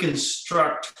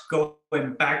reconstruct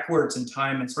going backwards in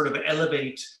time and sort of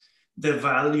elevate the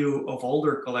value of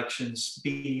older collections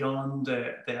beyond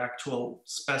the actual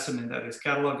specimen that is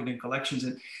cataloged in collections.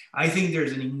 And I think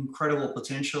there's an incredible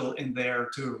potential in there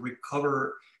to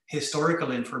recover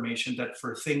historical information that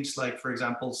for things like, for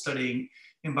example, studying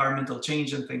environmental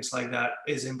change and things like that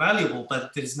is invaluable,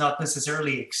 but it is not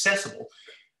necessarily accessible,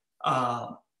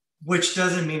 which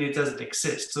doesn't mean it doesn't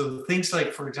exist. So things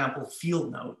like, for example,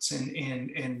 field notes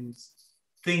and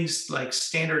things like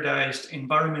standardized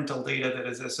environmental data that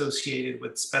is associated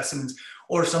with specimens,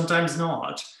 or sometimes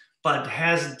not, but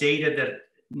has data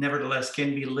nevertheless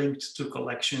can be linked to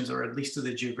collections, or at least to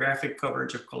the geographic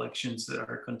coverage of collections that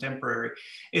are contemporary,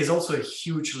 is also a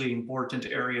hugely important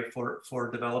area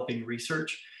for developing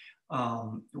research.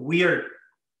 We are,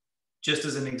 just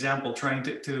as an example, trying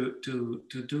to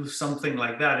do something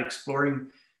like that,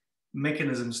 exploring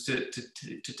mechanisms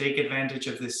to take advantage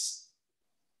of this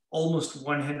almost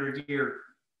 100-year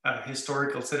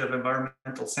historical set of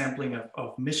environmental sampling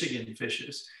of Michigan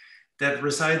fishes that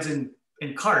resides in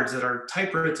cards that are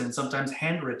typewritten, sometimes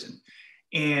handwritten.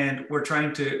 And we're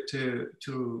trying to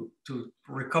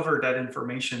recover that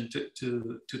information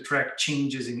to track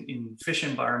changes in fish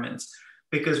environments,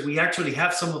 because we actually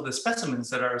have some of the specimens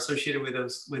that are associated with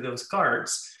those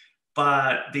cards,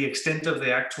 but the extent of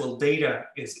the actual data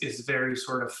is very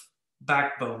sort of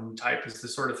backbone type. Is the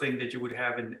sort of thing that you would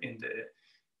have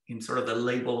in sort of the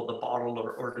label of the bottle,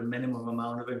 or the minimum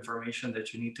amount of information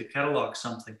that you need to catalog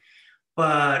something.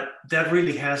 But that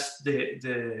really has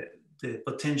the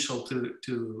potential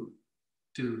to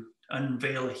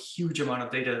unveil a huge amount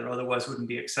of data that otherwise wouldn't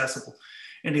be accessible.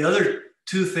 And the other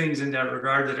two things in that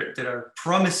regard that are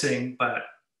promising, but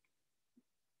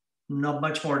not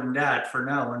much more than that for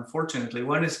now, unfortunately.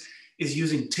 One is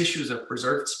using tissues of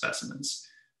preserved specimens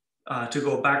to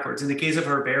go backwards. In the case of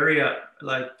herbaria,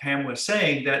 like Pam was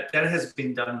saying, that has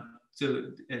been done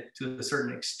to a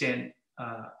certain extent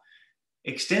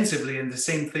extensively, and the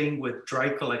same thing with dry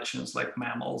collections like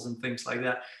mammals and things like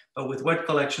that. But with wet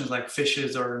collections like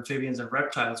fishes or amphibians and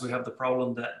reptiles, we have the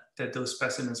problem that those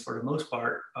specimens, for the most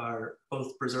part, are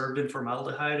both preserved in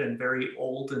formaldehyde and very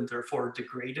old and therefore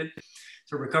degraded.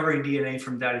 So recovering DNA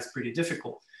from that is pretty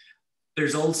difficult.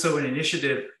 There's also an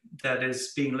initiative that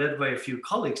is being led by a few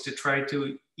colleagues to try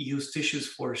to use tissues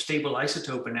for stable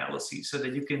isotope analysis, so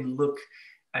that you can look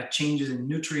at changes in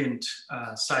nutrient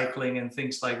cycling and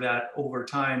things like that over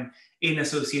time in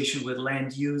association with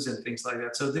land use and things like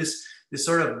that. So this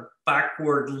sort of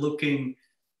backward looking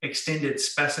extended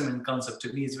specimen concept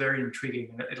to me is very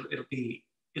intriguing. It'll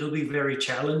be very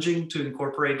challenging to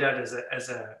incorporate that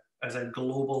as a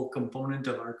global component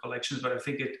of our collections, but I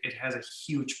think it has a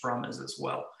huge promise as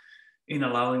well in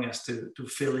allowing us to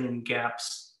fill in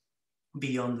gaps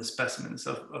beyond the specimens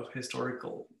of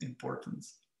historical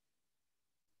importance.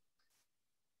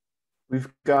 We've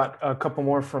got a couple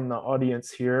more from the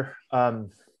audience here.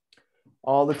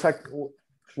 All the tech,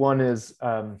 one is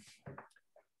how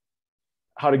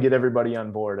to get everybody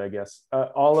on board, I guess.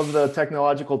 All of the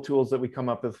technological tools that we come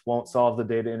up with won't solve the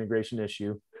data integration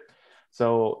issue.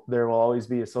 So there will always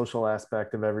be a social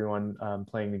aspect of everyone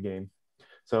playing the game.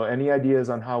 So any ideas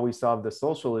on how we solve the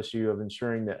social issue of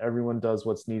ensuring that everyone does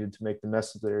what's needed to make the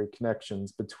necessary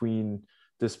connections between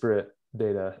disparate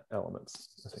data elements?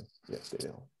 I think, yes, data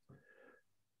elements.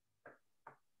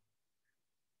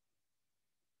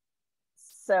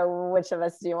 So which of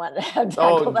us do you want to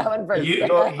tackle that one first?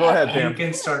 Go ahead, Pam. You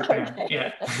can start, Pam. Okay.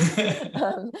 Yeah.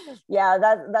 Yeah,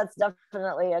 that's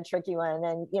definitely a tricky one.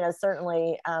 And,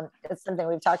 certainly it's something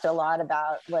we've talked a lot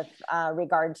about with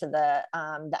regard to the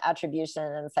attribution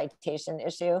and citation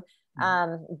issue.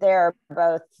 They're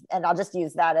both, and I'll just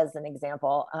use that as an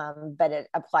example, but it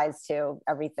applies to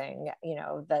everything,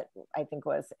 that I think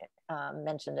was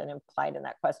mentioned and implied in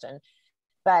that question.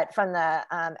 But from the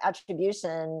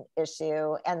attribution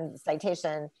issue and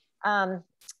citation,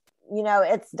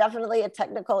 it's definitely a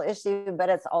technical issue, but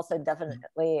it's also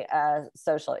definitely a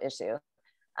social issue.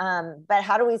 But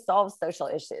how do we solve social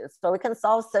issues? So we can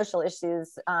solve social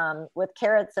issues with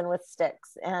carrots and with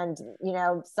sticks. And,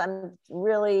 some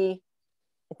really,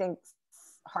 I think,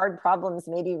 hard problems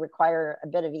maybe require a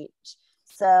bit of each.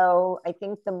 So I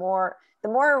think the more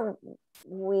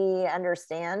we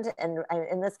understand, and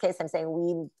in this case, I'm saying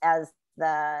we as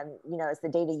the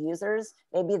data users,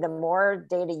 maybe the more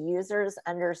data users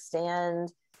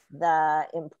understand the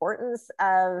importance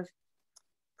of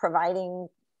providing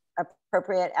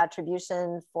appropriate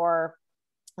attribution for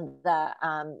the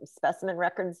specimen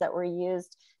records that were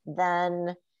used,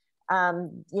 then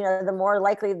the more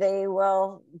likely they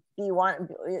will be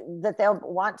they'll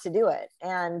want to do it.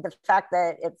 And the fact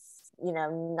that it's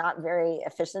not very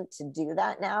efficient to do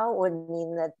that now would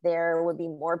mean that there would be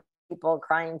more people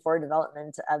crying for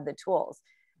development of the tools.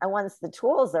 And once the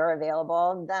tools are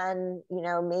available, then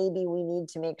maybe we need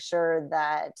to make sure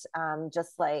that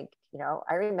just like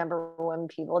I remember when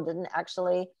people didn't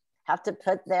actually have to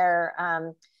put their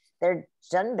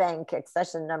GenBank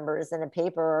accession numbers in a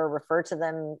paper or refer to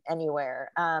them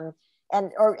anywhere.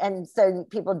 And so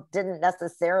people didn't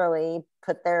necessarily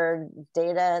put their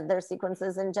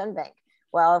sequences in GenBank.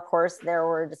 Well, of course, there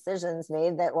were decisions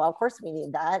made that, well, of course we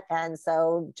need that. And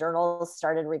so journals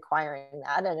started requiring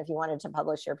that. And if you wanted to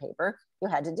publish your paper, you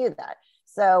had to do that.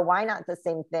 So why not the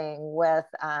same thing with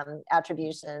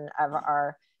attribution of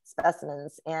our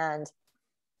specimens and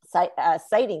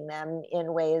citing them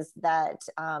in ways that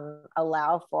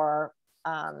allow for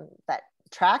that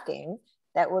tracking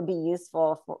that would be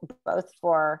useful for, both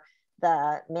for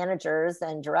the managers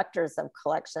and directors of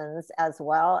collections, as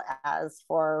well as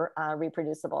for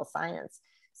reproducible science.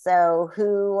 So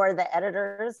who are the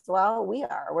editors? Well,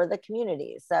 we're the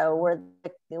community. So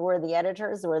we're the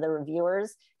editors, we're the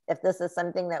reviewers. If this is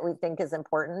something that we think is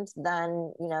important,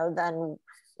 then, then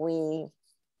we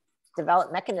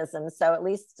develop mechanisms. So at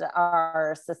least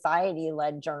our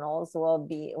society-led journals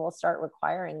will start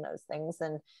requiring those things.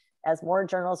 And as more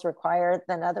journals require,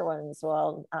 then other ones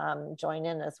will join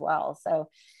in as well. So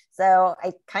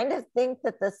I kind of think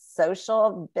that this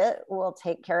social bit will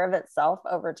take care of itself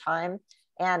over time.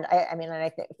 And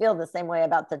I feel the same way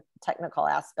about the technical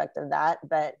aspect of that,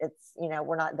 but it's,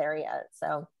 we're not there yet.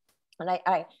 So, and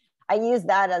I use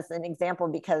that as an example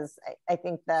because I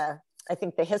think the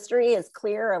history is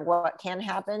clear of what can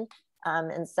happen.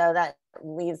 And so that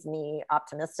leaves me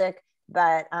optimistic,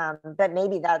 but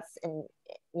maybe that's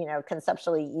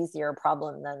conceptually easier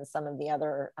problem than some of the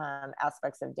other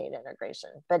aspects of data integration.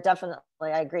 But definitely,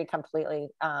 I agree completely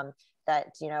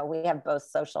that we have both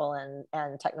social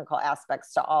and technical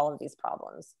aspects to all of these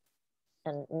problems.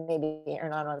 And maybe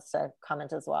Hernan wants to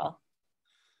comment as well.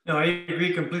 No, I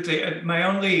agree completely. My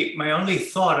only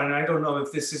thought, and I don't know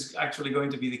if this is actually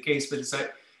going to be the case, but is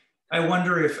I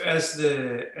wonder if as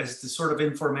the sort of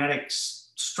informatics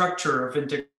structure of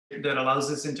that allows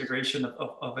this integration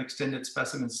of extended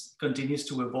specimens continues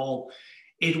to evolve,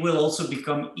 it will also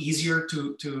become easier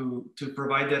to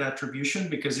provide that attribution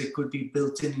because it could be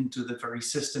built into the very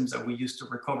systems that we use to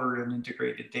recover and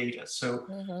integrated data. So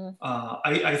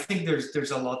I think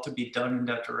there's a lot to be done in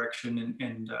that direction,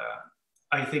 and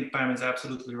I think Pam is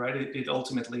absolutely right. It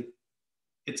ultimately,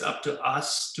 it's up to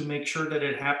us to make sure that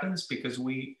it happens because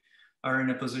we are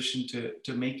in a position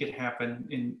to make it happen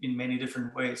in many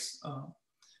different ways.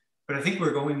 But I think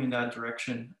we're going in that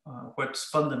direction. What's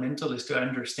fundamental is to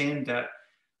understand that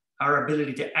our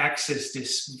ability to access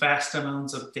this vast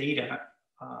amounts of data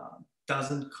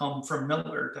doesn't come from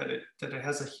nowhere, that it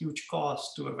has a huge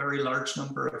cost to a very large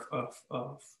number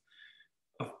of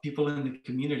people in the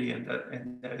community, and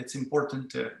that it's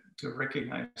important to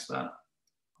recognize that.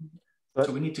 But,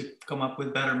 so we need to come up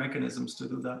with better mechanisms to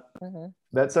do that.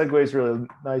 That segues really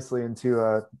nicely into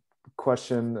a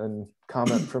question and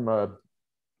comment from a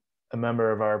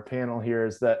member of our panel here,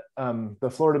 is that the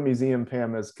Florida Museum,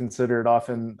 Pam, is considered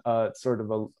often sort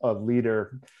of a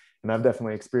leader, and I've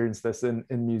definitely experienced this in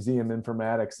museum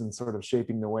informatics and sort of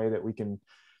shaping the way that we can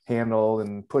handle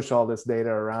and push all this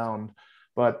data around.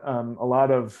 But a lot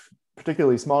of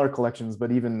particularly smaller collections,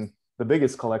 but even the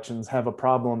biggest collections have a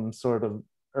problem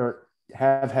or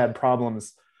have had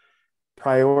problems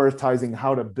prioritizing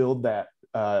how to build that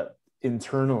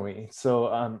internally. So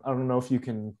I don't know if you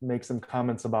can make some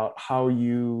comments about how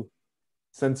you,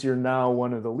 since you're now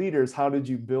one of the leaders, how did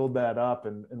you build that up,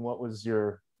 and what would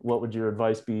your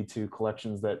advice be to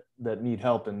collections that need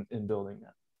help in building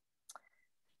that?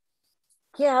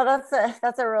 Yeah,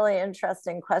 that's a really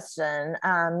interesting question.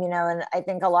 And I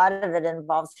think a lot of it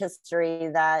involves history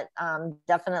that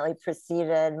definitely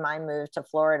preceded my move to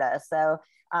Florida. So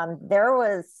there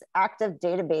was active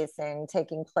databasing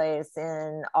taking place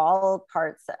in all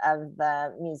parts of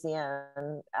the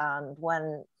museum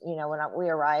when we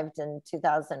arrived in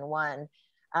 2001.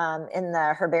 In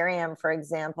the herbarium, for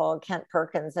example, Kent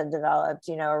Perkins had developed,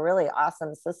 a really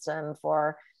awesome system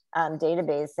for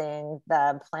databasing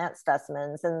the plant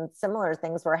specimens, and similar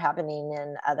things were happening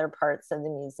in other parts of the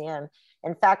museum.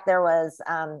 In fact, there was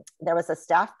a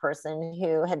staff person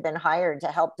who had been hired to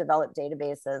help develop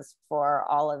databases for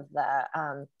all of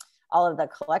the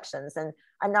collections. And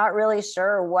I'm not really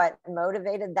sure what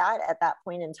motivated that at that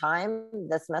point in time.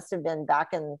 This must have been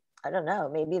back in, I don't know,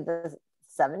 maybe the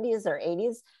 70s or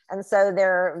 80s. And so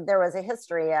there was a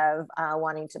history of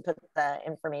wanting to put the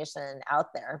information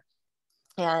out there.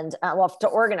 And to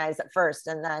organize it first,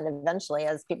 and then eventually,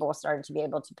 as people started to be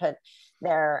able to put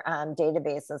their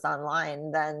databases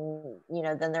online, then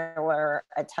there were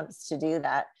attempts to do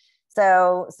that.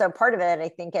 So part of it, I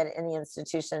think, in the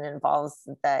institution involves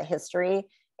the history,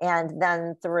 and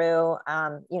then through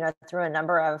a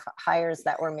number of hires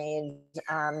that were made,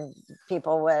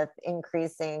 people with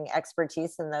increasing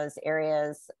expertise in those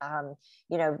areas,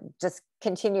 just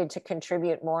continued to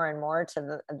contribute more and more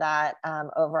to that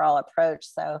overall approach.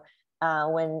 So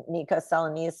when Nico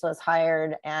Selenis was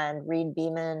hired and Reed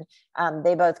Beeman.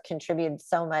 They both contributed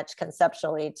so much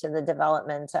conceptually to the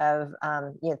development of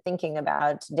thinking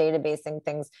about databasing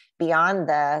things beyond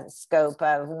the scope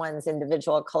of one's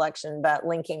individual collection, but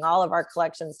linking all of our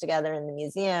collections together in the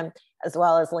museum, as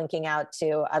well as linking out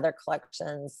to other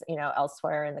collections,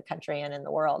 elsewhere in the country and in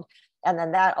the world. And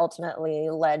then that ultimately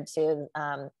led to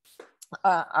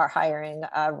our hiring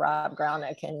Rob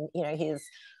Graunik, and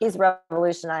he's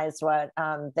revolutionized what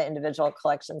the individual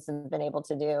collections have been able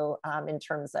to do in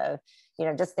terms of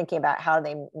just thinking about how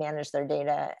they manage their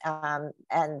data,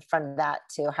 and from that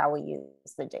to how we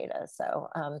use the data. So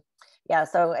yeah,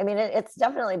 so I mean it's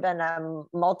definitely been a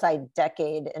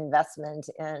multi-decade investment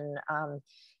in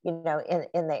in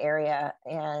the area,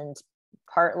 and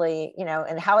partly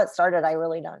and how it started I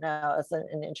really don't know. It's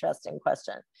an interesting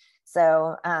question.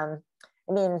 So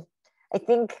I mean, I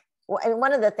think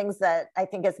one of the things that I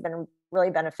think has been really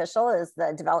beneficial is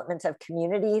the development of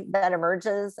community that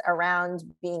emerges around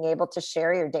being able to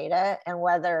share your data, and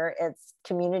whether it's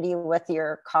community with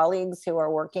your colleagues who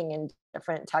are working in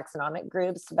different taxonomic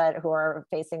groups, but who are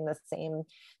facing the same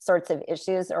sorts of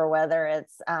issues, or whether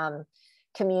it's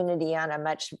community on a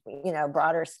much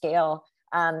broader scale.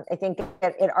 I think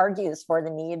it argues for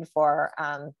the need for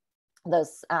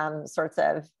those sorts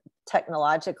of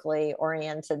technologically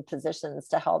oriented positions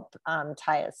to help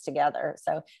tie us together.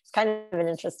 So it's kind of an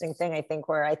interesting thing, I think,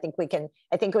 where I think we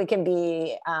can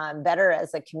be better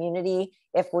as a community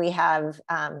if we have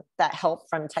that help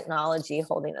from technology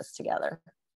holding us together.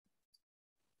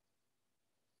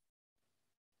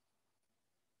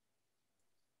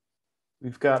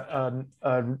 We've got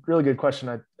a really good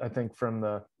question, I think, from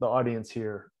the audience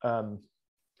here.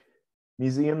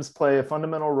 Museums play a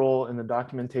fundamental role in the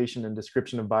documentation and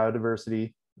description of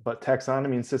biodiversity, but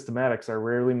taxonomy and systematics are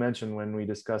rarely mentioned when we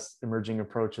discuss emerging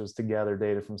approaches to gather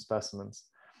data from specimens.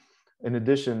 In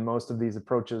addition, most of these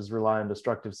approaches rely on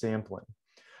destructive sampling.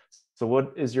 So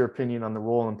what is your opinion on the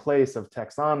role and place of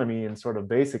taxonomy and sort of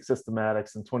basic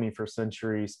systematics in 21st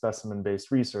century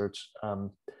specimen-based research?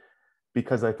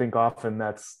 Because I think often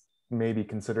that's maybe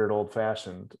considered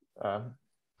old-fashioned.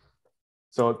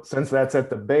 So since that's at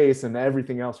the base and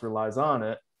everything else relies on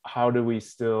it, how do we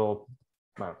still,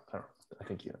 I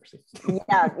think you understand.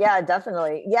 Yeah,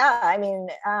 definitely. Yeah, I mean,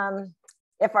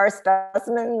 if our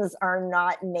specimens are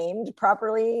not named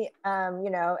properly,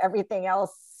 everything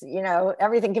else,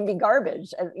 everything can be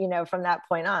garbage, from that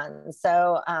point on.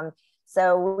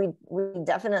 So we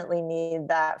definitely need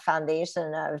that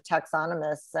foundation of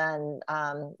taxonomists, and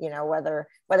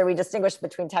whether we distinguish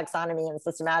between taxonomy and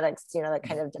systematics, that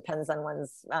kind of depends on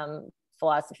one's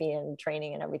philosophy and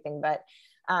training and everything. But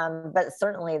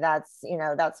certainly that's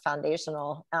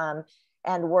foundational.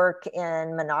 And work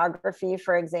in monography,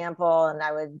 for example, and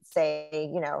I would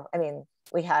say,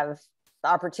 we have the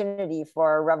opportunity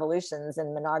for revolutions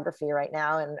in monography right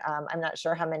now. And I'm not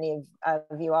sure how many of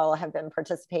you all have been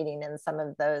participating in some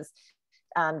of those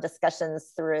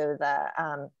discussions through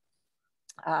the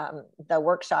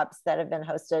workshops that have been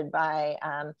hosted by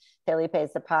Felipe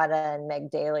Zapata and Meg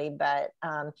Daly. But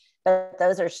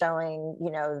those are showing,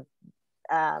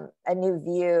 a new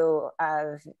view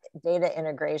of data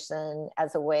integration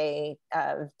as a way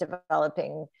of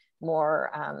developing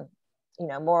more,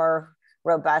 more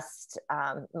robust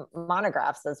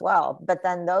monographs as well. But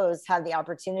then those have the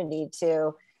opportunity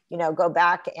to, go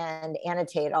back and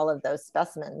annotate all of those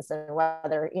specimens, and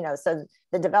whether, so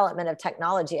the development of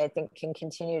technology, I think, can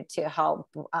continue to help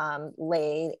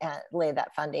lay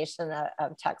that foundation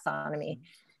of taxonomy.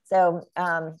 So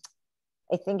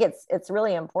I think it's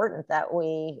really important that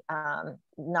we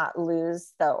not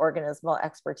lose the organismal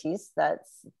expertise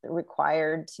that's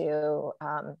required to,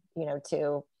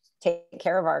 to take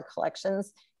care of our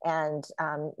collections, and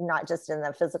not just in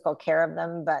the physical care of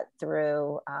them, but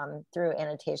through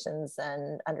annotations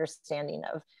and understanding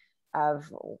of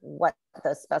what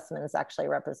those specimens actually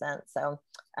represent. So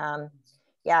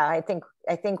yeah, I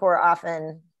think we're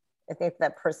often, I think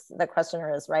that the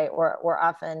questioner is right. We're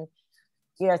often,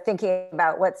 thinking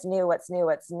about what's new,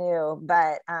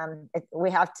 but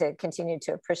we have to continue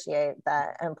to appreciate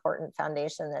that important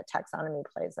foundation that taxonomy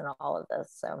plays in all of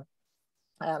this. So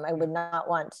I would not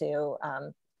want to,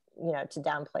 to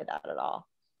downplay that at all.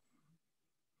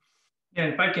 Yeah,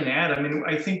 if I can add,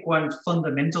 I think one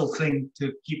fundamental thing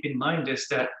to keep in mind is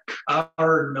that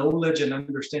our knowledge and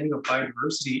understanding of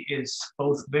biodiversity is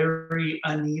both very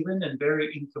uneven and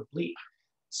very incomplete.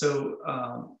 So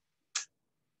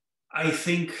I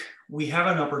think we have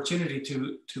an opportunity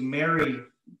to marry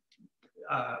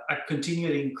a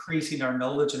continued increase in our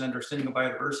knowledge and understanding of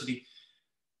biodiversity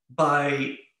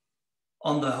by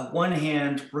on the one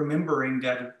hand, remembering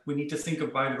that we need to think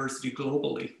of biodiversity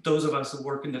globally. Those of us who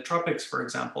work in the tropics, for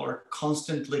example, are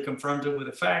constantly confronted with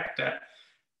the fact that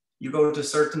you go to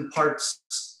certain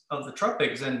parts of the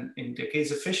tropics, and in the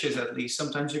case of fishes at least,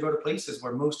 sometimes you go to places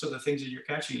where most of the things that you're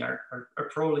catching are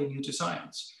probably new to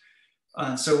science.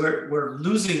 So we're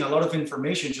losing a lot of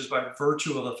information just by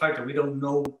virtue of the fact that we don't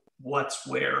know what's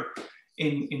where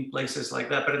in places like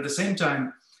that. But at the same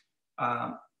time,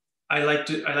 I like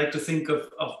to think of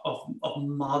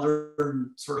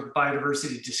modern sort of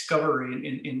biodiversity discovery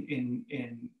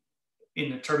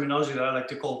in a terminology that I like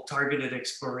to call targeted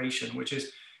exploration, which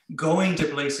is going to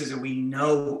places that we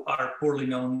know are poorly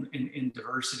known in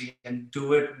diversity and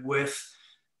do it with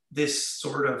this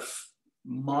sort of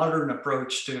modern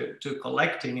approach to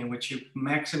collecting, in which you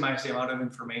maximize the amount of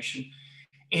information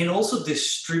and also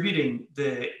distributing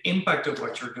the impact of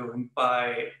what you're doing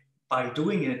by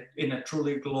doing it in a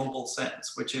truly global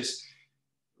sense, which is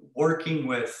working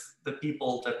with the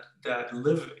people that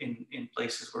live in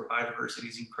places where biodiversity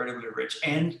is incredibly rich,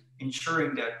 and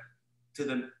ensuring that to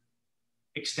the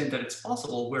extent that it's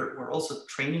possible, we're also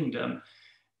training them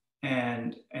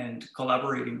and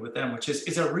collaborating with them, which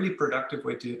is a really productive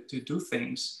way to do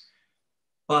things.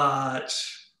 But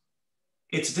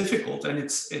it's difficult, and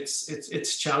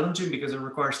it's challenging because it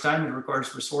requires time, it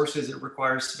requires resources, it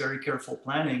requires very careful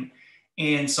planning.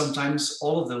 And sometimes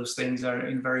all of those things are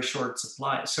in very short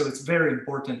supply. So it's very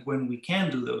important when we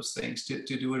can do those things to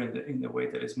do it in the way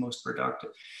that is most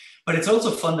productive. But it's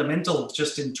also fundamental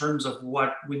just in terms of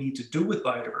what we need to do with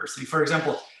biodiversity. For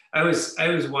example, I was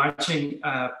watching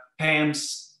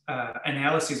Pam's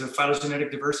analysis of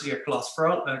phylogenetic diversity across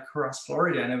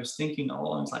Florida, and I was thinking all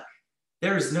along, like,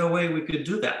 there is no way we could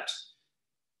do that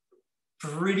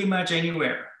pretty much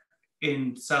anywhere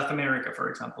in South America, for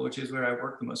example, which is where I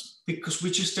work the most, because we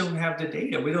just don't have the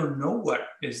data. We don't know what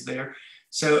is there.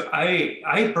 So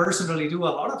I personally do a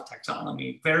lot of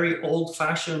taxonomy, very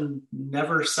old-fashioned,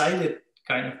 never cited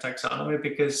kind of taxonomy,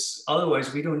 because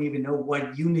otherwise we don't even know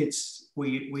what units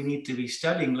we need to be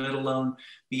studying, let alone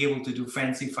be able to do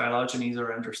fancy phylogenies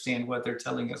or understand what they're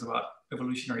telling us about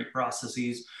evolutionary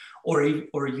processes, or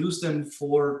use them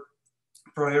for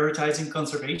prioritizing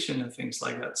conservation and things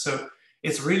like that. So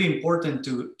it's really important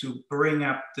to bring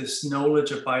up this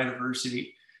knowledge of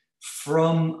biodiversity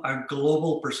from a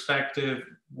global perspective,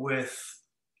 with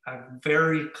a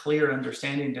very clear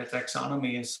understanding that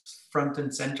taxonomy is front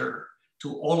and center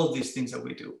to all of these things that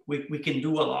we do. We can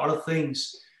do a lot of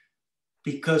things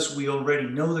because we already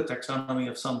know the taxonomy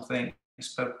of some things,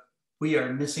 but we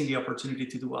are missing the opportunity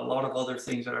to do a lot of other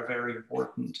things that are very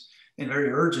important and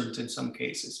very urgent in some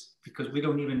cases, because we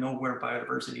don't even know where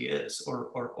biodiversity is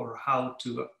or how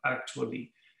to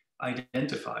actually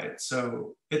identify it.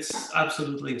 So it's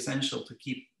absolutely essential to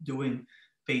keep doing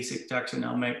basic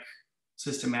taxonomic,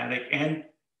 systematic, and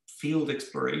field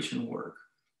exploration work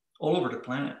all over the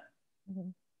planet. Mm-hmm.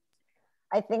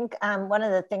 I think one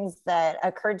of the things that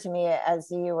occurred to me as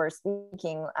you were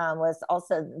speaking was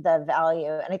also the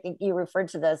value, and I think you referred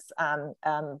to this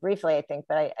briefly, I think,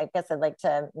 but I guess I'd like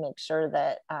to make sure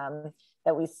that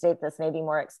that we state this maybe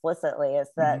more explicitly, is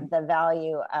that the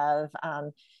value of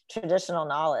traditional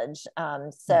knowledge.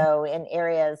 So in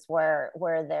areas where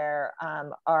there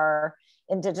are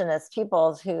indigenous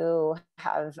peoples who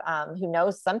have who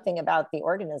know something about the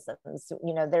organisms,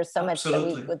 you know, there's so much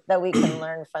that we can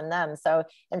learn from them. So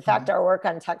in fact, our work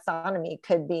on taxonomy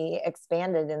could be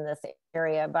expanded in this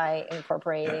area by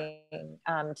incorporating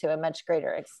to a much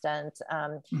greater extent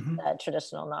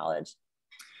traditional knowledge.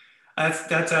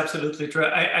 That's absolutely true.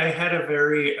 I had a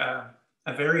very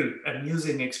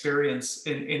amusing experience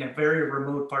in a very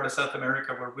remote part of South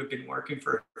America where we've been working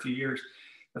for a few years.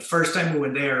 The first time we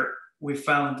went there, we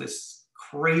found this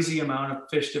crazy amount of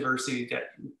fish diversity that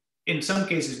in some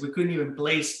cases we couldn't even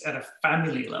place at a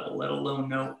family level, let alone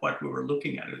know what we were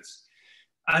looking at. It's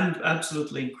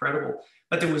absolutely incredible.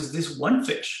 But there was this one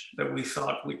fish that we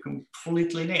thought we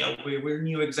completely nailed. We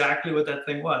knew exactly what that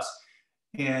thing was.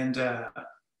 And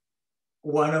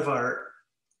one of our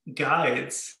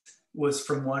guides was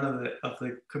from one of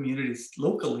the communities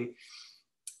locally,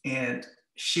 and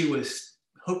she was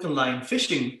hook and line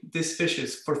fishing these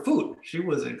fishes for food. She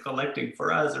wasn't collecting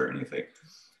for us or anything.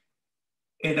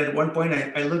 And at one point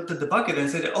I looked at the bucket and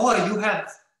said, "Oh, you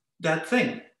have that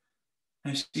thing."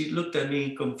 And she looked at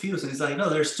me confused and it's like, "No,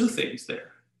 there's two things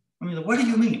there." I mean, what do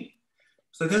you mean?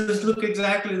 So they just look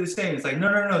exactly the same. It's like,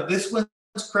 no, this one's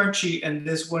crunchy and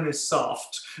this one is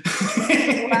soft.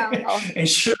 Wow. And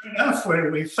sure enough,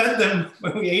 when we fed them,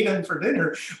 when we ate them for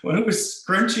dinner, one was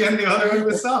crunchy and the other one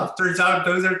was soft. Turns out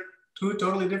those are two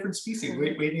totally different species.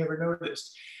 We never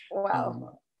noticed.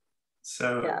 Wow.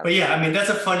 So, Yeah. but yeah, I mean, that's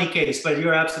a funny case, but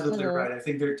you're absolutely Mhm. right. I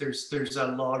think there's a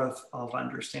lot of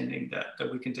understanding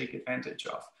that we can take advantage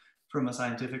of from a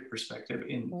scientific perspective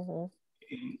Mhm.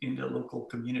 in the local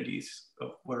communities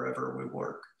of wherever we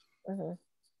work. Mhm.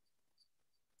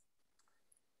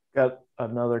 Got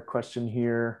another question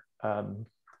here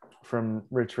from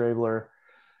Rich Rabler.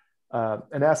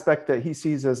 An aspect that he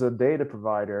sees as a data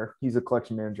provider, he's a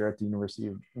collection manager at the University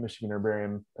of Michigan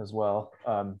Herbarium as well,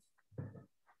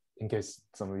 in case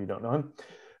some of you don't know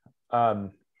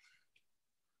him,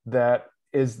 that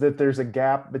there's a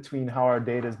gap between how our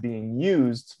data is being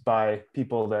used by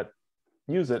people that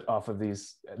use it off of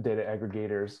these data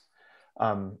aggregators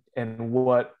and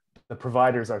what the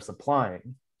providers are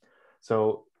supplying.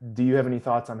 So do you have any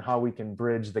thoughts on how we can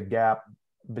bridge the gap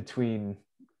between,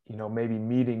 you know, maybe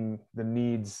meeting the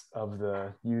needs of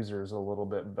the users a little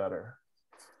bit better,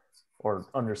 or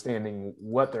understanding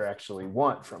what they actually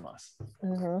want from us?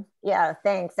 Mm-hmm. Yeah,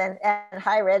 thanks. And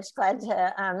hi, Rich. Glad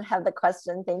to have the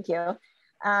question. Thank you.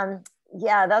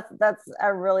 Yeah, that's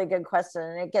a really good question.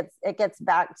 And it gets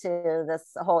back to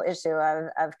this whole issue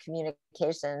of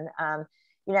communication.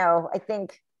 You know, I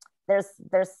think there's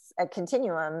a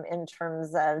continuum in terms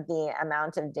of the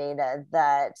amount of data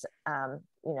that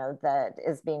you know, that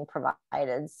is being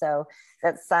provided. So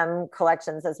that some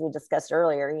collections, as we discussed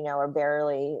earlier, you know, are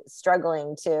barely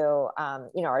struggling to,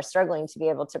 you know, are struggling to be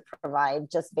able to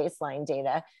provide just baseline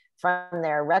data from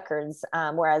their records,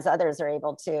 whereas others are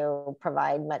able to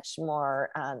provide much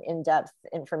more in-depth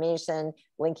information,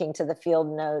 linking to the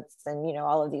field notes and, you know,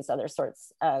 all of these other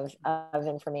sorts of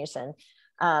information.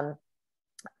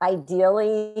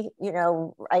 Ideally, you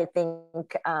know, I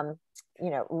think, you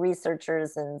know,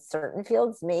 researchers in certain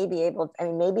fields may be able, I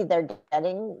mean, maybe they're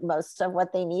getting most of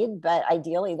what they need, but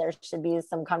ideally there should be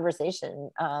some conversation,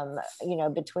 you know,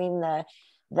 between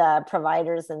the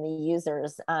providers and the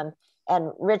users.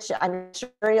 And Rich, I'm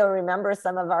sure you'll remember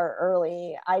some of our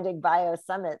early IDIG Bio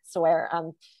summits where,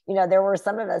 you know, there were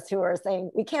some of us who were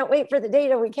saying, we can't wait for the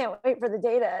data, we can't wait for the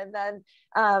data. And then,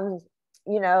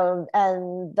 you know,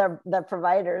 and the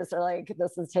providers are like,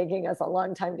 this is taking us a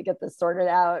long time to get this sorted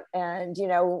out. And, you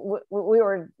know, we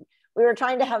were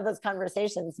trying to have those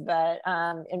conversations, but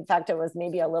in fact, it was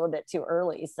maybe a little bit too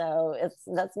early. So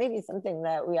that's maybe something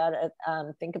that we ought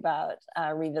to think about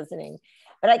revisiting.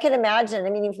 But I can imagine, I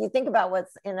mean, if you think about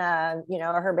what's in a, you know,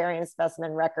 a herbarium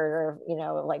specimen record, or, you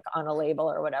know, like on a label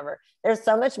or whatever, there's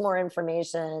so much more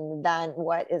information than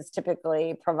what is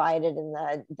typically provided in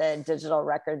the digital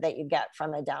record that you get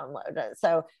from a download.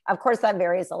 So of course that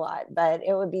varies a lot, but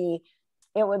it would be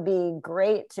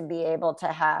great to be able to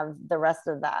have the rest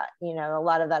of that, you know, a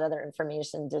lot of that other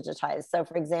information digitized. So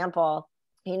for example,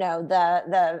 you know,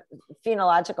 the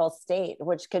phenological state,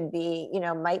 which could be, you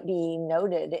know, might be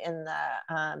noted in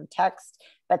the text,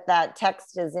 but that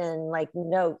text is in like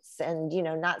notes and, you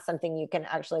know, not something you can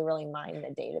actually really mine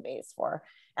the database for.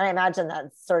 And I imagine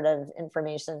that sort of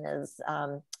information is,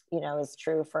 you know, is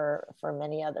true for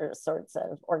many other sorts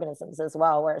of organisms as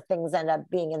well, where things end up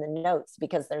being in the notes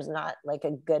because there's not like a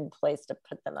good place to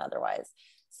put them otherwise.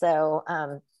 So,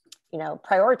 you know,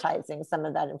 prioritizing some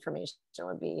of that information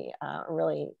would be a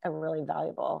really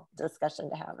valuable discussion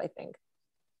to have, I think.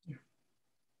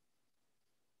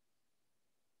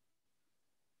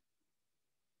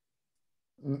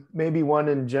 Maybe one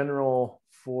in general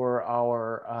for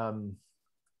our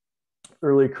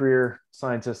early career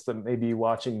scientists that may be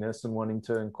watching this and wanting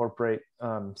to incorporate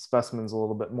specimens a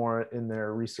little bit more in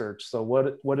their research. So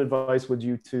what advice would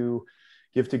you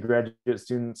give to graduate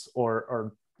students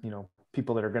or you know,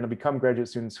 people that are going to become graduate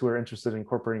students who are interested in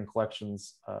incorporating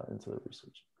collections into their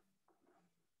research?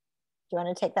 Do you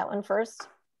want to take that one first?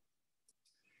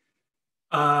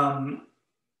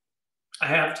 I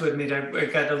have to admit, I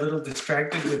got a little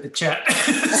distracted with the chat,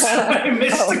 so I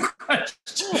missed the question.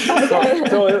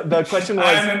 So the question was,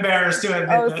 I'm embarrassed to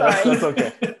admit that. Sorry. That's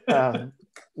okay.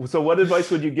 So what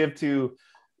advice would you give to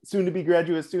soon-to-be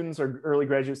graduate students or early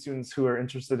graduate students who are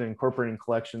interested in incorporating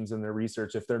collections in their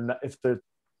research if they're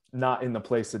not in the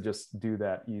place to just do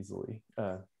that easily?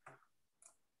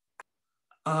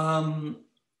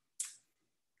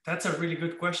 That's a really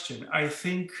good question. I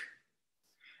think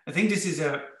this is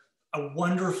a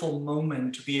wonderful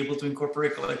moment to be able to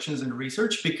incorporate collections in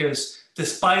research, because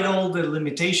despite all the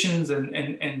limitations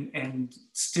and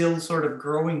still sort of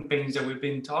growing pains that we've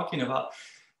been talking about,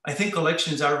 I think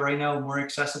collections are right now more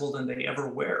accessible than they ever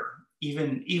were,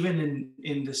 even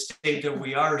in the state that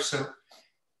we are. So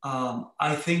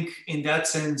I think in that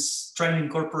sense, trying to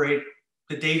incorporate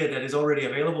the data that is already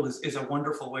available is a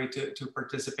wonderful way to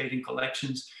participate in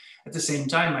collections. At the same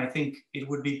time, I think it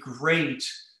would be great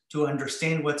to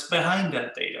understand what's behind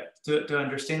that data, to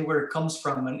understand where it comes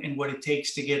from and what it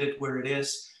takes to get it where it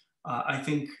is. I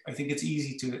think it's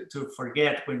easy to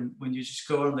forget when you just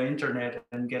go on the internet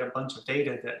and get a bunch of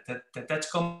data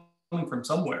that's coming from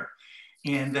somewhere.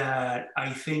 And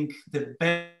I think the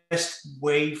best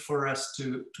way for us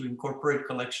to incorporate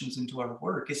collections into our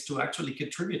work is to actually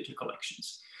contribute to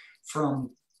collections.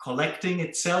 From collecting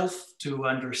itself to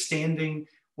understanding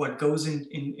what goes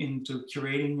into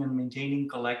curating and maintaining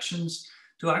collections,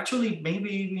 to actually maybe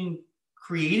even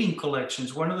creating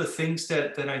collections. One of the things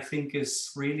that I think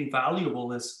is really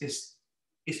valuable is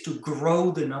to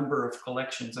grow the number of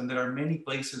collections. And there are many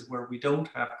places where we don't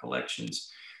have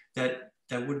collections that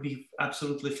would be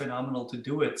absolutely phenomenal to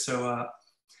do it. So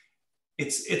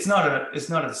it's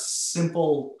not a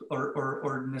simple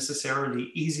or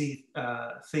necessarily easy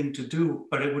thing to do,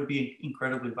 but it would be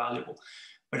incredibly valuable.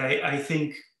 But I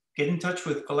think get in touch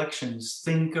with collections,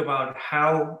 think about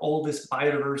how all this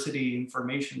biodiversity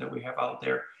information that we have out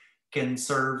there can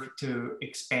serve to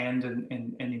expand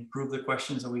and improve the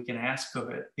questions that we can ask of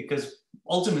it. Because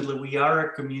ultimately we are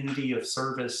a community of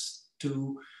service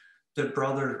to the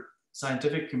broader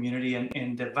scientific community,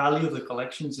 and the value of the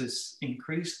collections is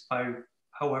increased by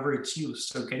however it's used.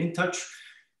 So get in touch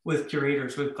with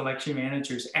curators, with collection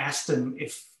managers, ask them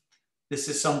if this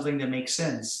is something that makes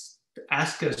sense.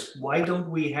 Ask us, why don't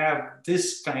we have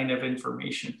this kind of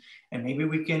information? And maybe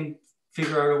we can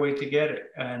figure out a way to get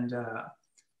it, and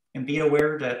be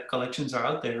aware that collections are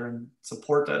out there, and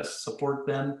support us, support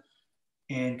them,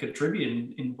 and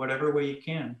contribute in whatever way you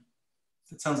can.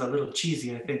 It sounds a little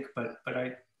cheesy, I think, but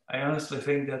I honestly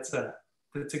think that's a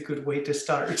good way to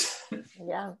start.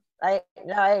 Yeah, I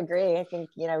agree. I think,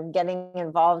 getting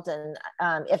involved in,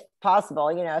 if possible,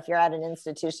 if you're at an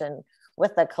institution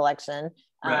with a collection,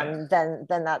 right. then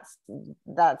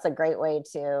that's a great way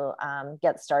to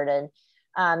get started.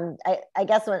 I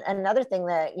guess another thing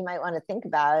that you might want to think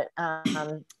about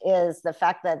is the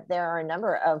fact that there are a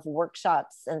number of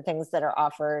workshops and things that are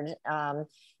offered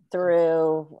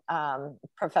through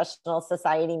professional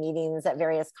society meetings at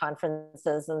various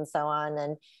conferences and so on.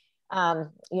 And,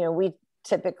 we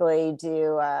typically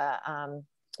do,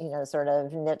 sort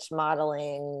of niche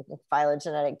modeling,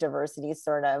 phylogenetic diversity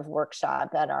sort of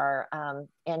workshop at our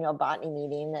annual botany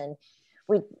meeting. And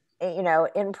we,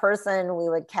 in person, we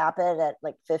would cap it at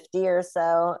like 50 or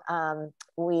so.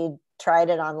 We tried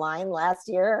it online last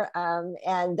year,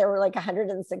 and there were like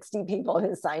 160 people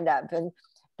who signed up. And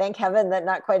thank heaven that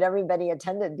not quite everybody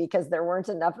attended, because there weren't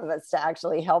enough of us to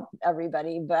actually help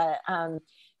everybody.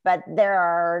 But there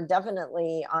are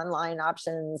definitely online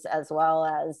options as well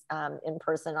as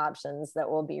in-person options that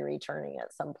will be returning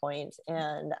at some point.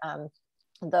 And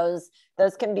those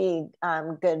can be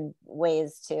good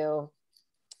ways to,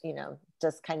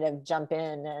 just kind of jump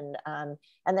in.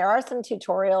 And there are some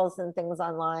tutorials and things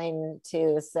online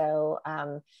too. So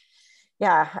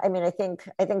yeah, I mean, I think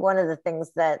one of the things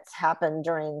that's happened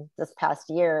during this past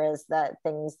year is that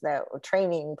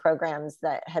training programs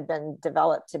that had been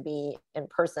developed to be in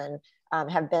person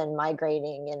have been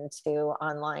migrating into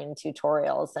online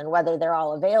tutorials. And whether they're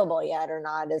all available yet or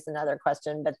not is another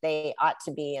question, but they ought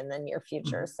to be in the near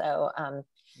future. Mm-hmm.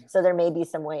 So there may be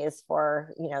some ways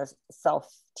for,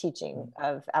 self-teaching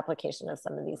of application of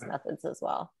some of these methods as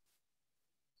well.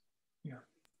 Yeah.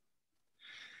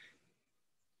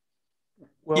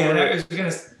 Well, yeah, I was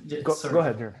gonna go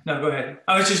ahead, Jeremy. No, go ahead.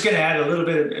 I was just gonna add a little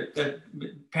bit.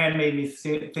 Pam made me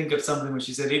think of something when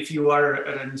she said, if you are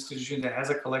at an institution that has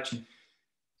a collection,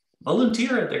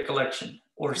 volunteer at the collection,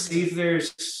 or see if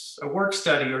there's a work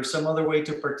study or some other way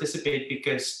to participate,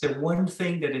 because the one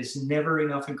thing that is never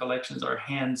enough in collections are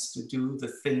hands to do the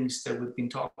things that we've been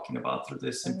talking about through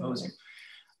this symposium.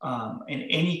 And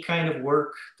any kind of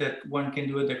work that one can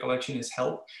do at the collection is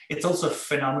help. It's also a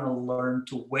phenomenal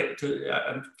way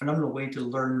to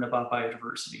learn about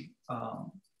biodiversity.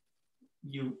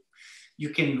 You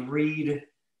can read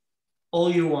all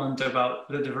you want about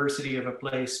the diversity of a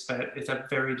place, but it's a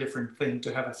very different thing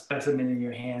to have a specimen in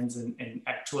your hands and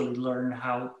actually learn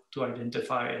how to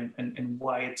identify and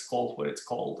why it's called what it's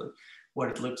called and what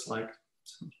it looks like.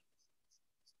 So.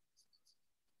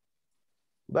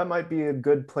 That might be a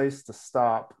good place to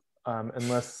stop,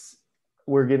 unless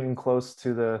we're getting close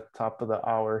to the top of the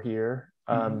hour here.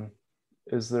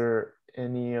 Is there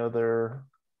any other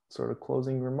sort of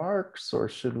closing remarks, or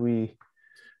should we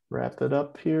wrap it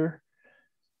up here?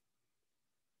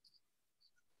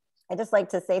 I'd just like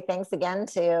to say thanks again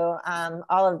to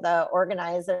all of the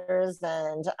organizers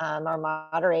and our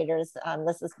moderators.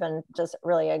 This has been just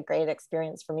really a great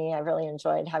experience for me. I really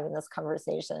enjoyed having this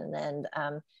conversation,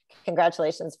 and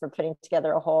congratulations for putting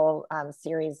together a whole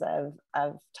series of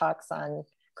talks on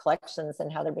collections and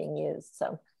how they're being used.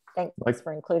 So thanks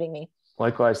for including me.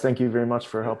 Likewise, thank you very much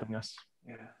for helping us.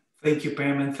 Yeah, thank you,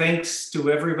 Pam, and thanks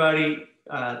to everybody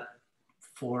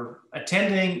for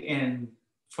attending and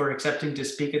for accepting to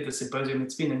speak at the symposium.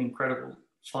 It's been an incredible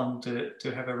fun to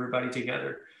have everybody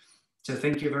together. So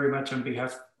thank you very much on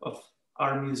behalf of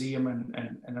our museum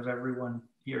and of everyone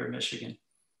here in Michigan.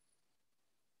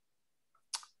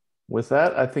 With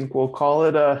that, I think we'll call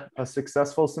it a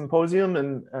successful symposium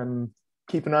and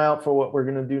keep an eye out for what we're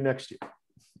going to do next year.